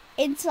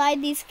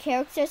these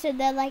characters, and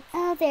they're like,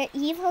 oh, they're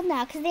evil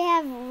now because they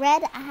have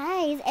red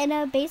eyes and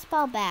a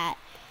baseball bat.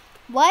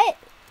 What?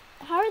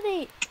 How are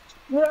they?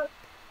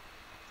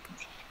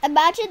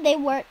 Imagine they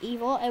weren't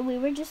evil and we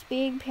were just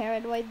being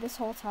paranoid this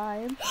whole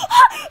time.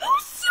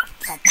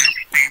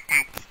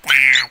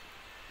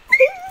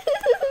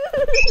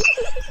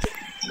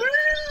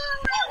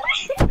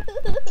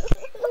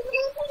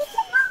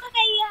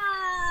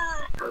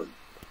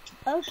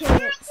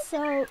 Okay,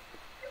 so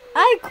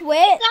I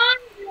quit.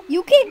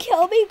 You can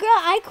kill me, girl.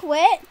 I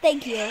quit.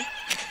 Thank you.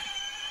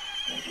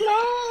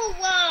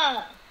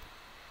 No.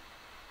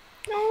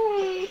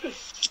 No.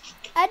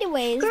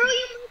 Anyways. Girl,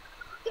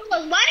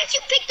 why did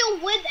you pick the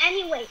wood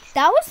anyways?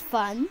 That was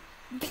fun.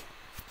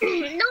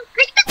 No,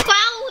 pick the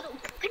cloud.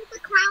 Pick the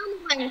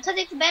clown one, because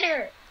it's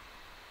better.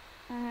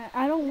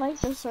 I don't like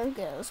the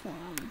circus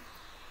one.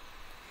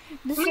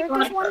 The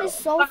circus one is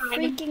so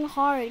freaking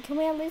hard. Can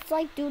we at least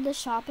like do the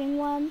shopping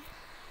one?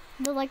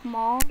 The like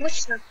mall?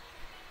 Which one?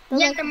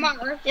 The mall.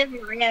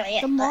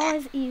 The mall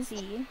is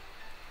easy.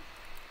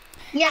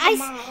 Yeah,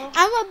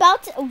 I'm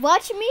about to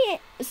watch me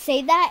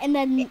say that, and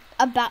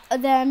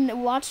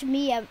then watch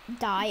me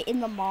die in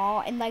the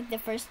mall in like the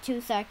first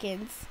 2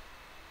 seconds.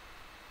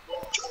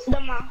 The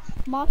mall.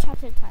 Mall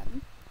chapter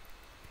 10.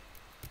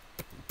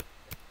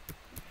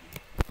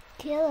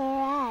 Killer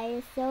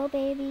eyes, so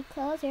baby,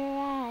 close your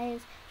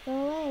eyes. The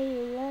way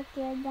you look,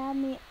 you got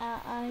me,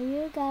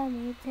 you got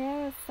me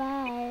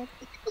terrified.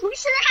 We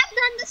should have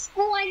done the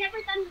school. I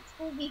never done the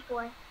school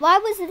before. Why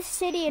was the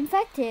city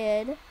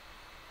infected?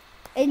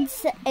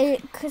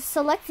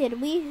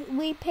 Selected.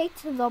 We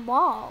picked the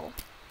mall.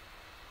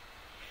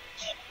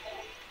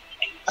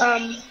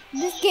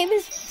 This game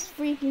is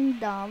freaking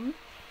dumb.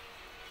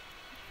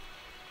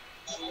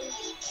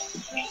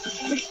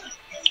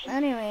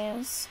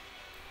 Anyways,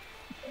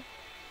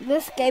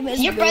 this game is.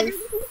 Your brother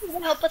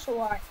will help us a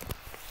lot.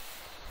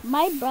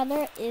 My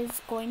brother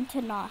is going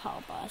to not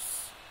help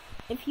us.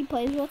 If he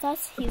plays with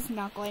us, he's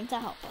not going to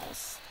help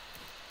us.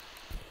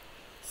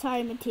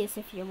 Sorry, Matthias,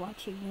 if you're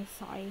watching this.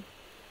 Sorry.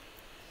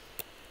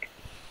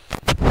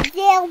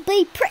 They'll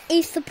be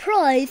pretty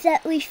surprised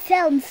that we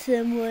found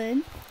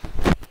someone.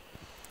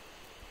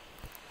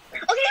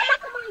 Okay,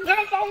 come on,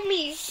 girl, follow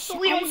me, so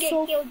we don't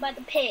get killed by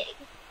the pig.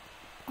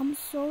 I'm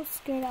so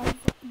scared of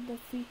the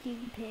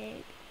freaking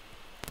pig.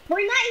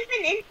 We're not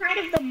even inside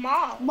of the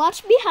mall.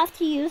 Watch me have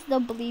to use the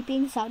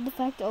bleeping sound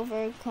effect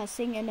over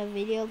cussing in a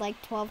video like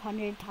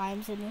 1,200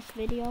 times in this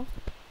video.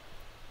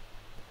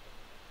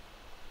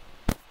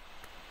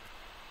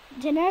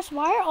 Daenerys,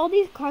 why are all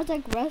these cars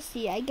like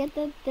rusty? I get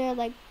that they're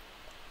like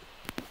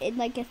in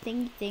like a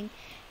thing,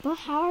 but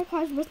how are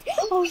cars rusty?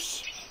 Oh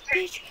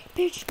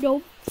bitch,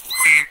 no.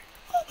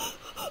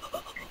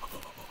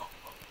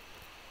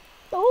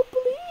 Oh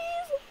please.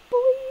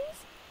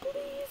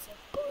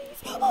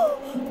 Oh,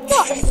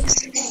 no.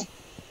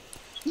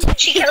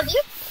 She killed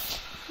you?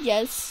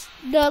 Yes,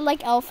 the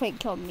like elephant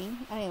killed me.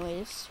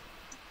 Anyways,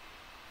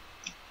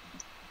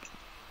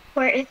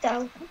 where is the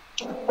elephant?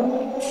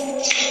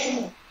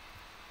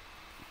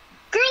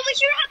 Girl, we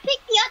should have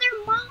picked the other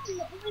mall.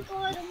 Oh my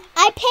god.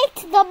 I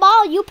picked the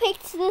mall. You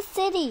picked the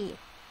city.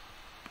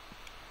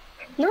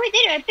 No, I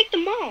didn't. I picked the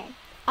mall.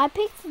 I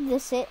picked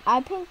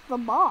the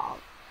mall.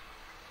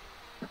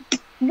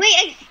 Wait,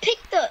 I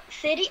picked the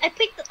city? I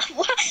picked the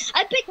what?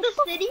 I picked the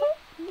city?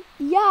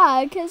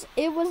 Yeah, because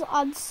it was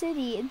on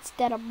city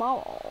instead of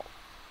mall.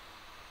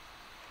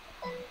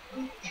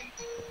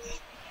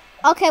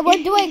 Okay,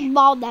 we're doing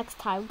mall next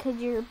time because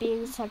you're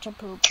being such a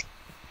poop.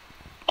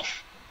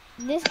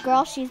 This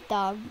girl, she's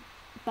dumb,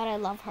 but I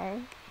love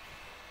her.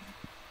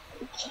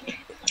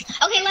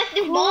 Okay, let's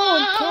do mall.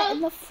 Get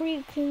in the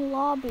freaking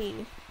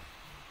lobby.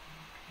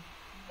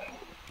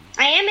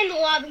 I am in the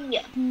lobby.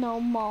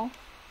 No, mall.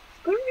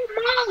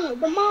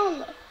 The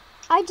mall.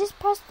 I just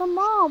pressed the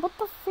mall. What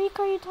the freak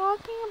are you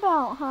talking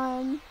about,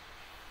 hon?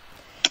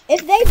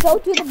 If they go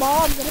to the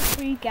mall, I'm gonna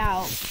freak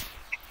out.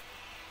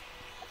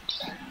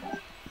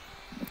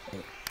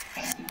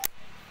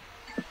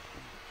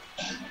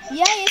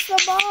 Yeah, it's the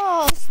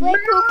mall. Slay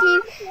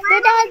Pookie.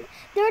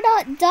 They're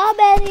not dumb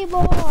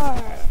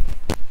anymore.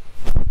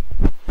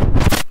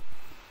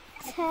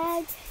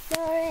 Tag,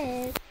 you're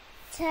it.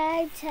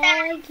 Tag,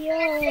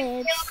 you're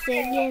it.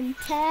 Singing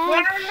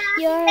tag,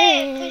 you're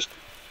it.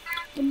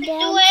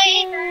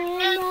 Dancing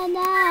right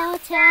now.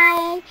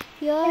 Tag,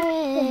 you're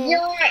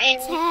it.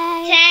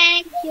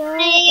 Tag, you're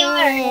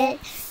it.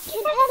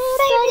 Can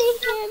anybody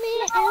hear me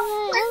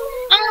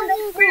on the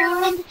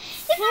ground?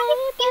 Can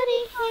anybody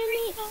hear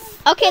me?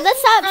 Okay,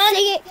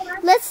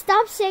 let's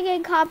stop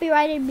singing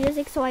copyrighted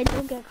music so I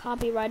don't get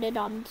copyrighted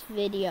on this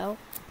video.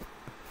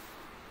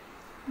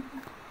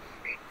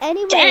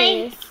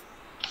 Anyways,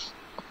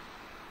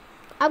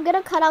 I'm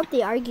gonna cut out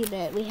the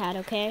argument we had,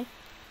 okay?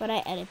 When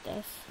I edit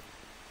this.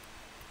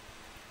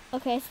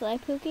 Okay, Slay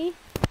Pookie?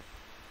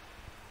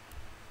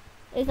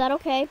 Is that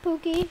okay,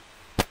 Pookie?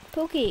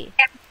 Pookie?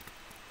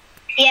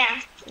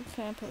 Yeah.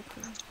 Okay,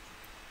 Pookie.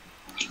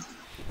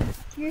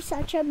 You're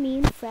such a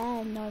mean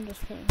friend. No, I'm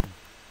just kidding.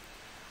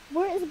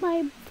 Where is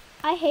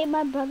I hate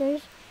my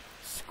brother's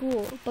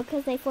school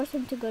because they force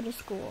him to go to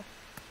school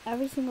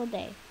every single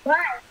day.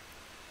 Why?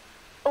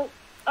 Oh,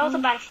 also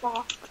by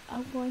fall.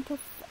 I'm going to.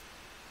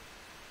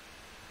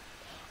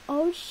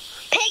 Oh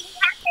Piggy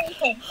has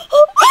fainted.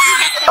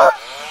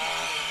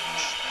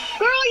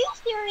 Girl, are you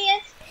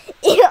serious?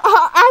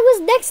 I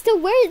was next to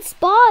where it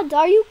spawned.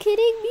 Are you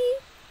kidding me?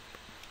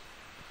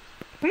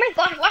 Oh my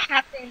god, what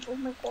happened? Oh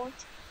my god.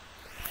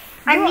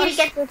 I need to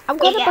get this. I'm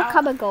going to out.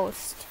 become a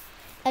ghost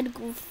and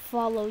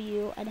follow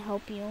you and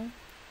help you.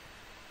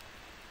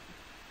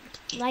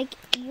 Like,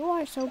 you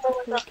are so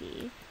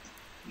spooky.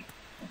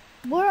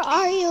 Where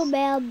are you,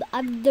 ma'am?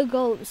 I'm the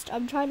ghost.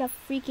 I'm trying to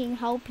freaking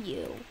help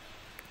you.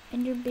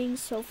 And you're being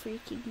so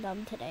freaking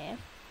dumb today.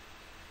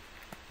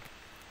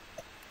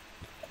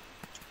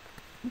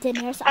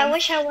 Dinesh, I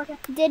wish I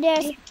wasn't.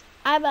 Dinesh,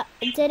 I'm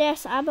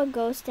a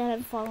ghost and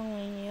I'm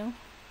following you.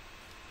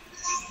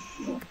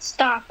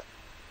 Stop.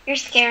 You're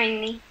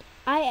scaring me.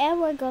 I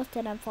am a ghost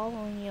and I'm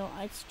following you.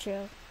 It's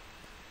true.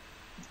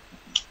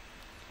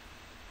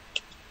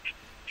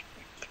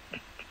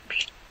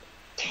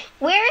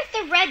 Where is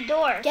the red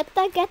door? Get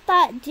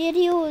that. Did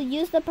you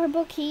use the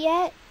purple key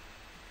yet?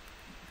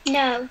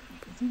 No.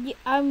 You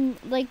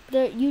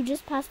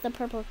just passed the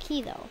purple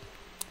key though.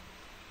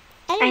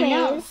 I know.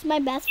 Anyways, my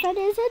best friend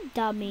is a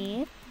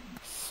dummy,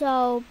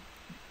 so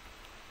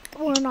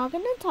we're not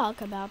gonna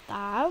talk about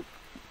that.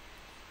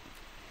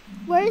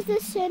 Where's the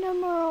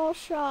Cinnamoroll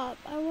shop?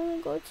 I wanna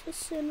go to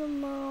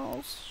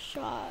Cinnamoroll's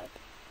shop.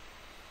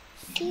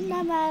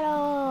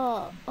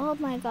 Cinnamoroll! Oh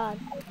my god.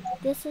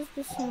 This is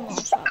the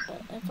Cinnamoroll shop,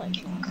 but it's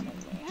like not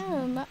really. I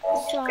don't know.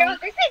 So, Girl,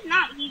 this is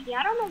not easy.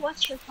 I don't know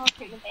what you're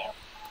talking about.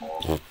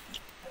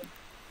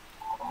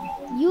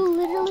 you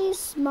literally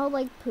smell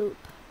like poop.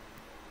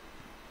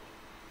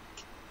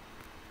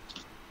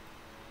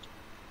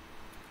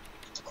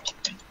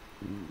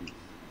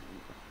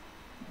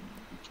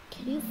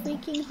 Can you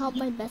freaking help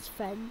my best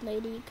friend,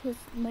 lady? Because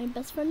my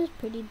best friend is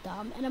pretty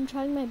dumb, and I'm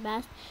trying my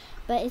best,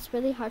 but it's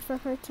really hard for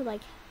her to,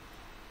 like,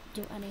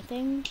 do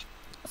anything.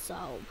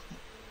 So,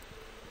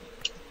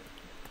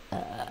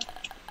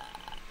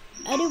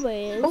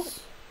 anyways,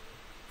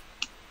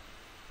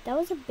 that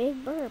was a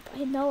big burp.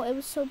 I know, it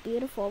was so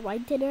beautiful.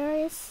 Right,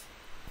 Daenerys?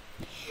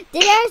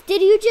 Daenerys,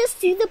 did you just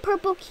see the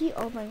purple key?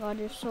 Oh my god,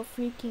 you're so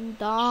freaking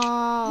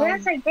dumb.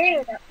 Yes, I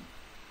did.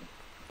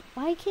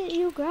 Why can't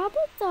you grab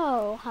it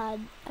though,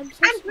 hon? I'm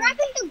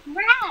grabbing the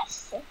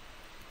grass.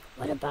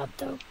 What about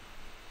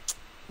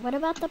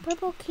the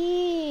purple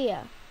key?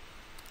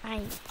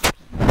 I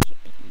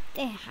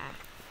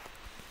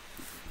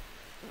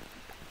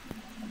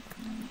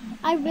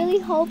really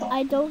hope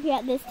I don't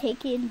get this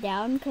taken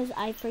down because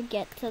I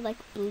forget to like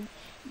put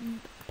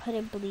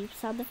a bleep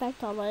sound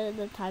effect on one of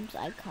the times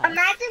I cut.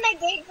 Imagine I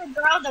gave the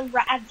girl the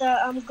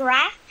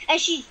grass and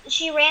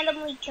she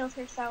randomly kills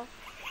herself.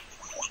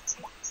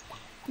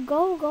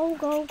 Go.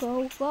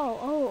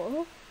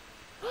 Oh.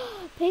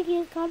 Piggy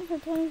is gone for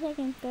 20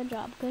 seconds.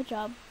 Good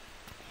job.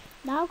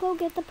 Now go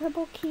get the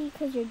purple key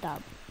because you're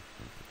dumb.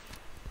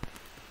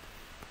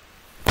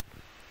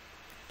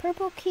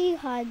 Purple key,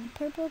 hon.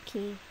 Purple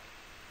key.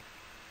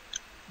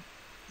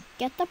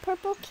 Get the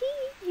purple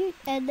key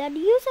and then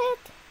use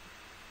it.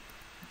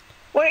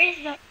 Where is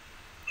it?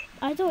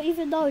 I don't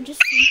even know.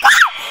 Just.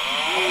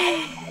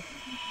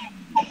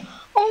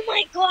 Oh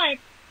my god.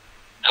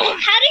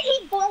 How did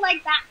he go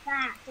like that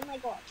fast? Oh my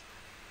god.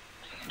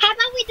 How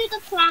about we do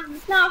the clown?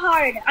 It's not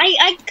hard.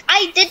 I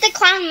did the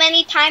clown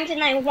many times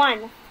and I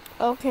won.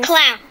 Okay.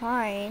 Clown.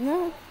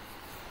 Fine.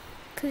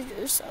 Because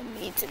you're so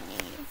mean to me.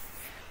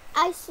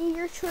 I see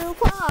your true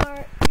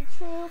heart.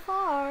 Here,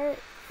 I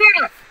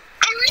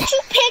let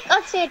you pick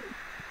a city.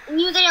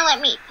 You didn't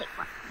let me pick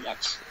one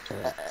yet.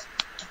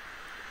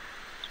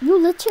 You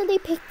literally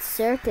picked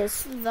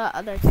circus the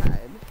other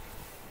time.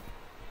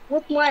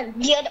 Which one?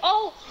 The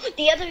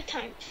other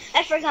time.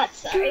 I forgot,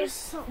 sorry.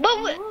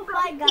 Oh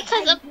my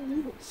god.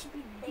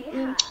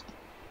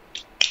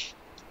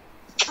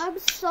 I'm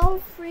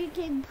so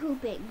freaking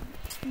pooping.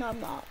 No, I'm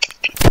not.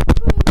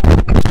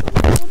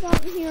 Hold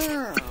on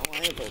here. Why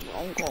is it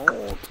so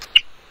cold?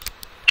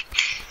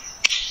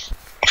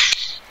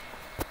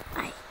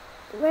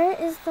 Where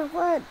is the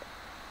wood?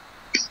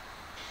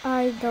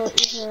 I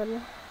don't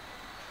even.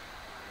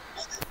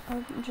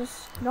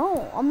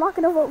 I'm not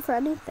gonna vote for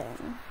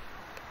anything.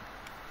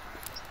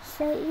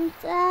 Say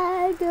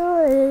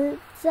good.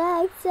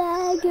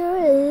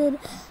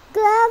 Grab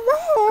the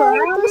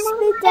hand, push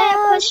me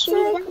down.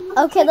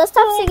 Okay, let's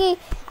stop singing.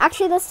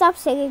 Actually, let's stop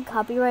singing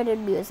copyrighted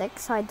music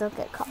so I don't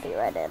get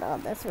copyrighted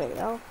on this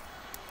video.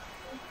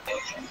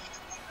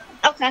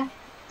 Okay.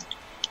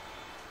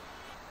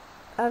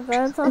 Does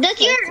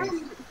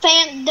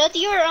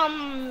your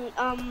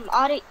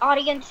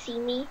audience see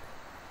me?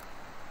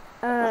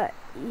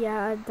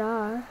 Yeah,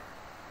 duh.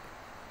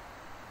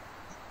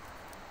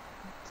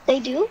 They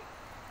do?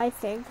 I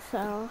think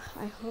so.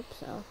 I hope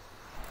so.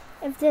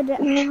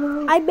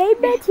 I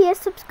made Matthias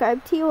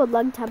subscribe to you a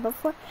long time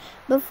before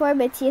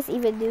Matthias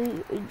even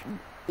knew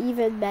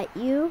even met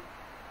you.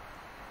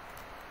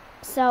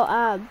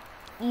 So,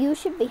 you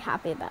should be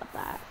happy about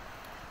that.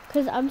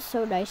 Because I'm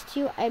so nice to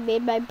you. I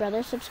made my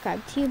brother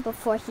subscribe to you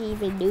before he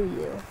even knew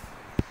you.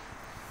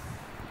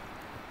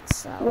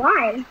 So.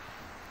 Why?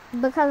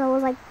 Because I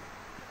was like,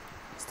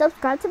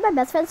 subscribe to my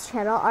best friend's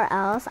channel, or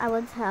else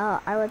I'll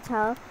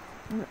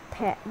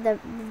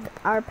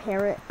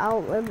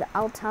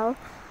tell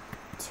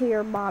to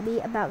your mommy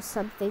about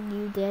something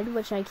you did,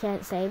 which I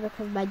can't say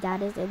because my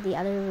dad is in the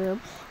other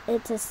room.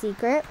 It's a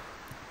secret.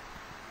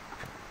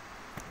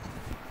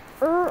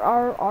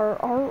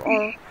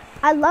 I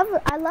love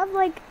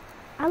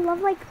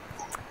like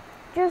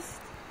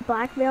just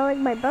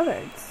blackmailing my brother.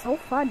 It's so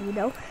fun, you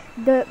know.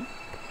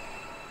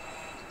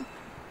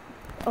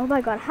 Oh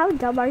my god, how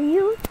dumb are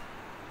you?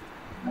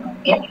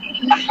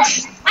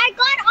 I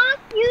got off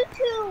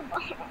YouTube.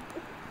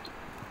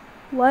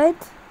 What?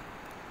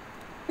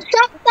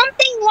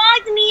 Something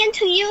logged me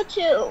into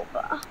YouTube.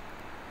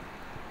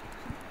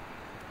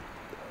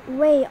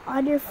 Wait,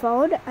 on your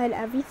phone and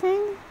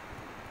everything?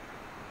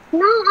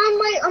 No, on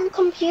my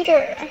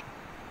computer.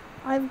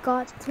 I've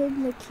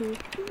gotten the key.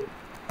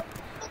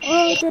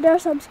 Oh,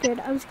 Daenerys, I'm scared.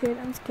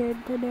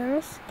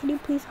 Daenerys, can you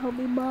please help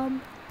me,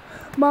 Mom?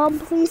 Mom,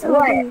 please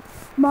help me.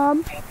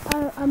 Mom,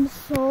 I'm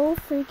so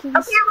freaking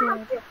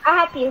scared. I'll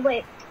help you.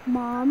 Wait.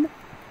 Mom,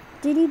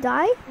 did he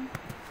die?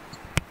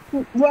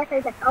 Yes,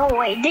 I did. Oh,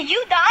 wait. Did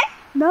you die?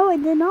 No, I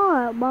did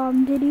not.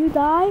 Mom, did you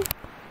die?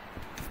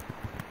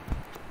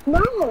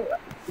 No.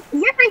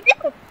 Yes, I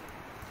did.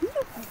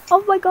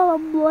 Oh my god,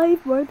 I'm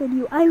life more than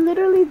you. I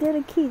literally did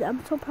a key.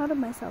 I'm so proud of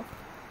myself.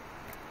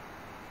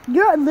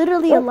 You're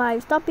literally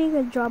alive. Stop being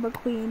a drama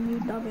queen, you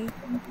dummy.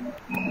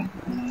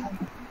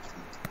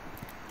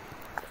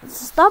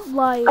 Stop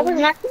lying. I was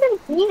not even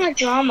being a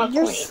drama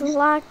You're queen.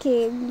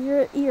 slacking.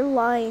 You're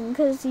lying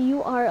because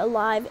you are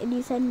alive and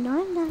you said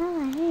no, I'm not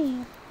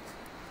alive.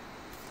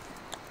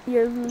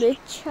 You're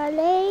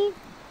literally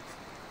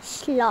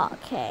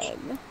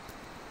slacking.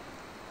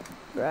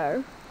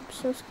 Bro, I'm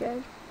so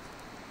scared.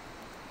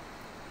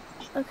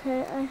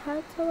 Okay, I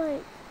had to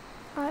like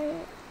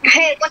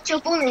Hey, what you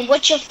fooling?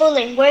 What you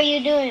fooling? What are you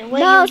doing?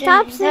 What No, are you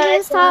stop doing?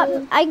 singing, stop.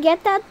 I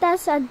get that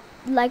that's a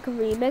like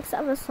remix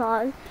of a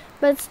song,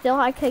 but still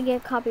I could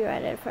get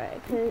copyrighted for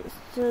it.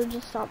 So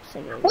just stop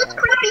singing. What's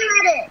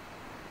copyrighted?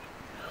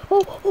 I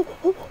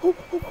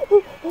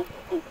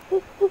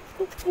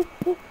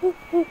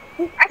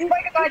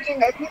swear to God,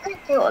 Gina, if you can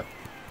do it.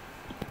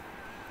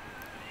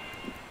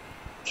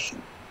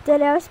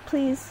 Daenerys,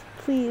 please,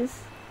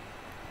 please,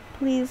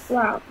 please,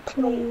 Wow.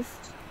 please.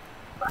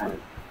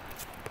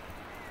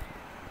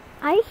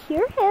 I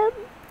hear him.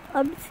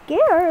 I'm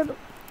scared.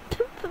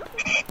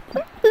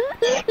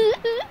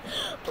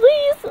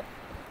 Please,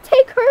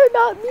 take her,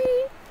 not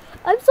me.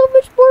 I'm so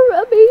much more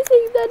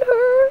amazing than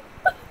her.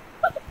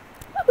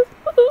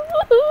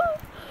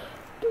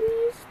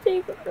 Please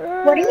take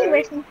her. What are you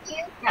listening to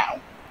now?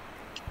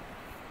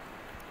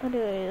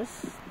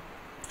 Anyways,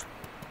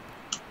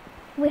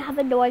 we have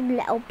annoying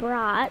little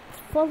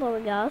brats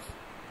following us.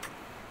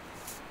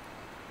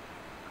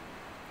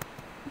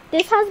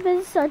 This has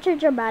been such a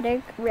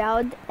dramatic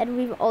round, and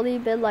we've only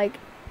been like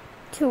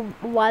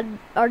 1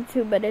 or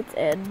 2 minutes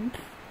in.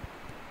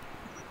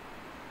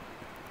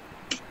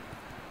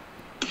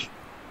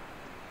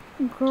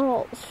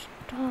 Girl,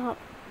 stop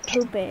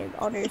pooping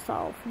on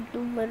yourself.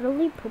 You're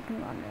literally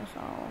pooping on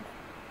yourself.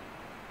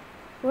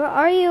 Where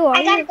are you?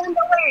 I got a gun,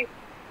 don't worry.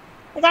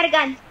 I got a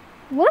gun.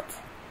 What?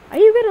 Are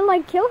you gonna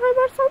like kill him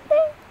or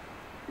something?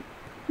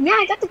 Yeah,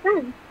 I got the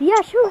gun.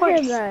 Yeah, shoot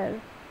him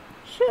then.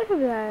 Shoot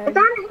him then. It's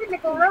on him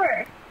with the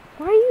lure.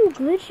 Why are you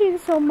glitching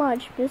so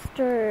much,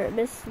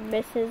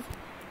 Mrs.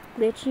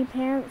 Glitchy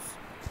Pants?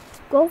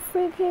 Go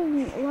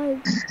freaking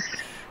like.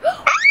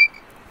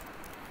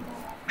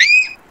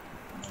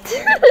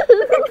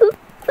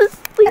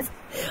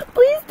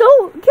 Please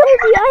don't kill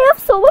me. I have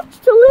so much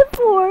to live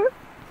for.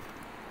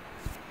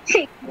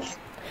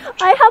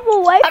 I have a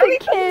wife and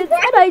kids,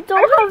 and I don't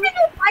have. I don't even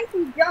know why he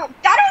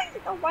jumped. I don't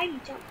even know why he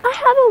jumped. I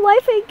have a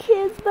wife and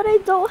kids, but I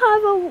don't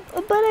have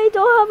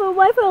a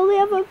wife. I only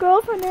have a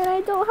girlfriend, and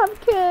I don't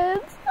have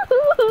kids.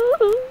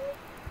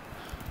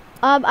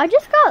 I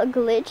just got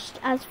glitched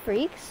as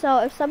freak. So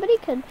if somebody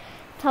could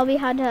tell me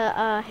how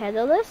to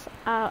handle this,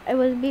 it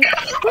would be.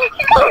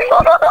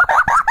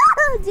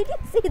 Did you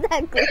see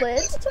that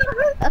glitch?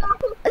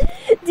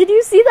 Did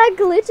you see that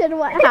glitch and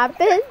what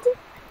happened?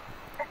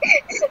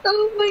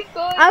 Oh my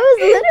god. I was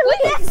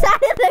literally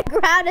inside of the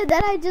ground and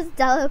then I just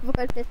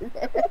teleported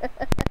there.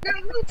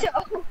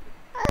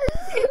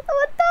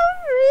 What the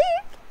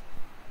freak?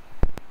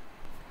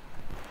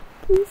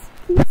 Please,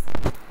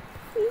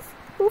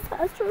 move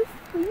faster,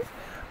 please.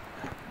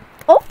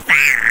 Oh!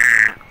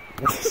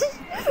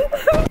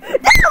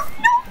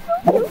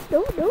 No.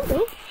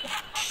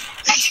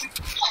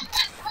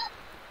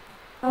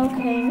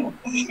 Okay.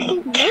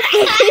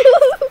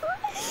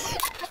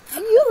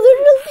 You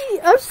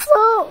literally are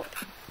so...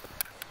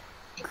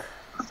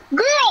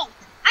 Girl,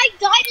 I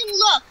died in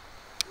luck.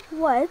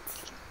 What?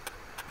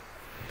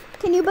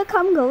 Can you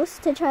become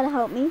ghost to try to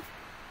help me?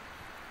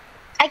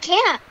 I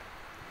can't.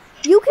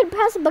 You can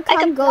press I become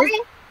can ghost play.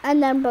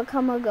 and then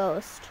become a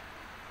ghost.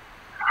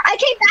 I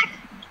came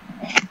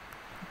back.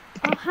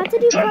 Oh, how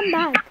did you come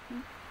back?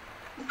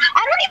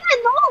 I don't even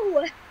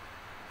know.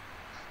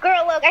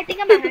 Girl, look, I think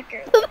I'm a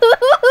hacker.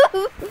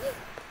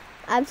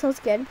 I'm so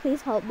scared.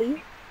 Please help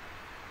me.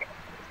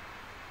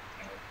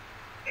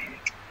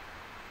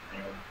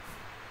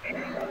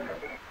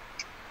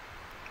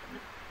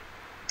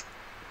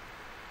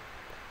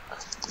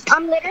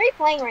 I'm literally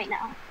playing right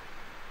now.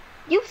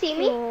 You see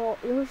me? Oh,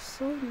 you're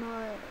so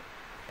nice.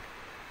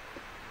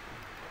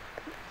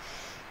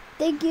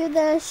 Think you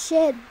the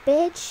shit,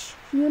 bitch.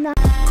 You not.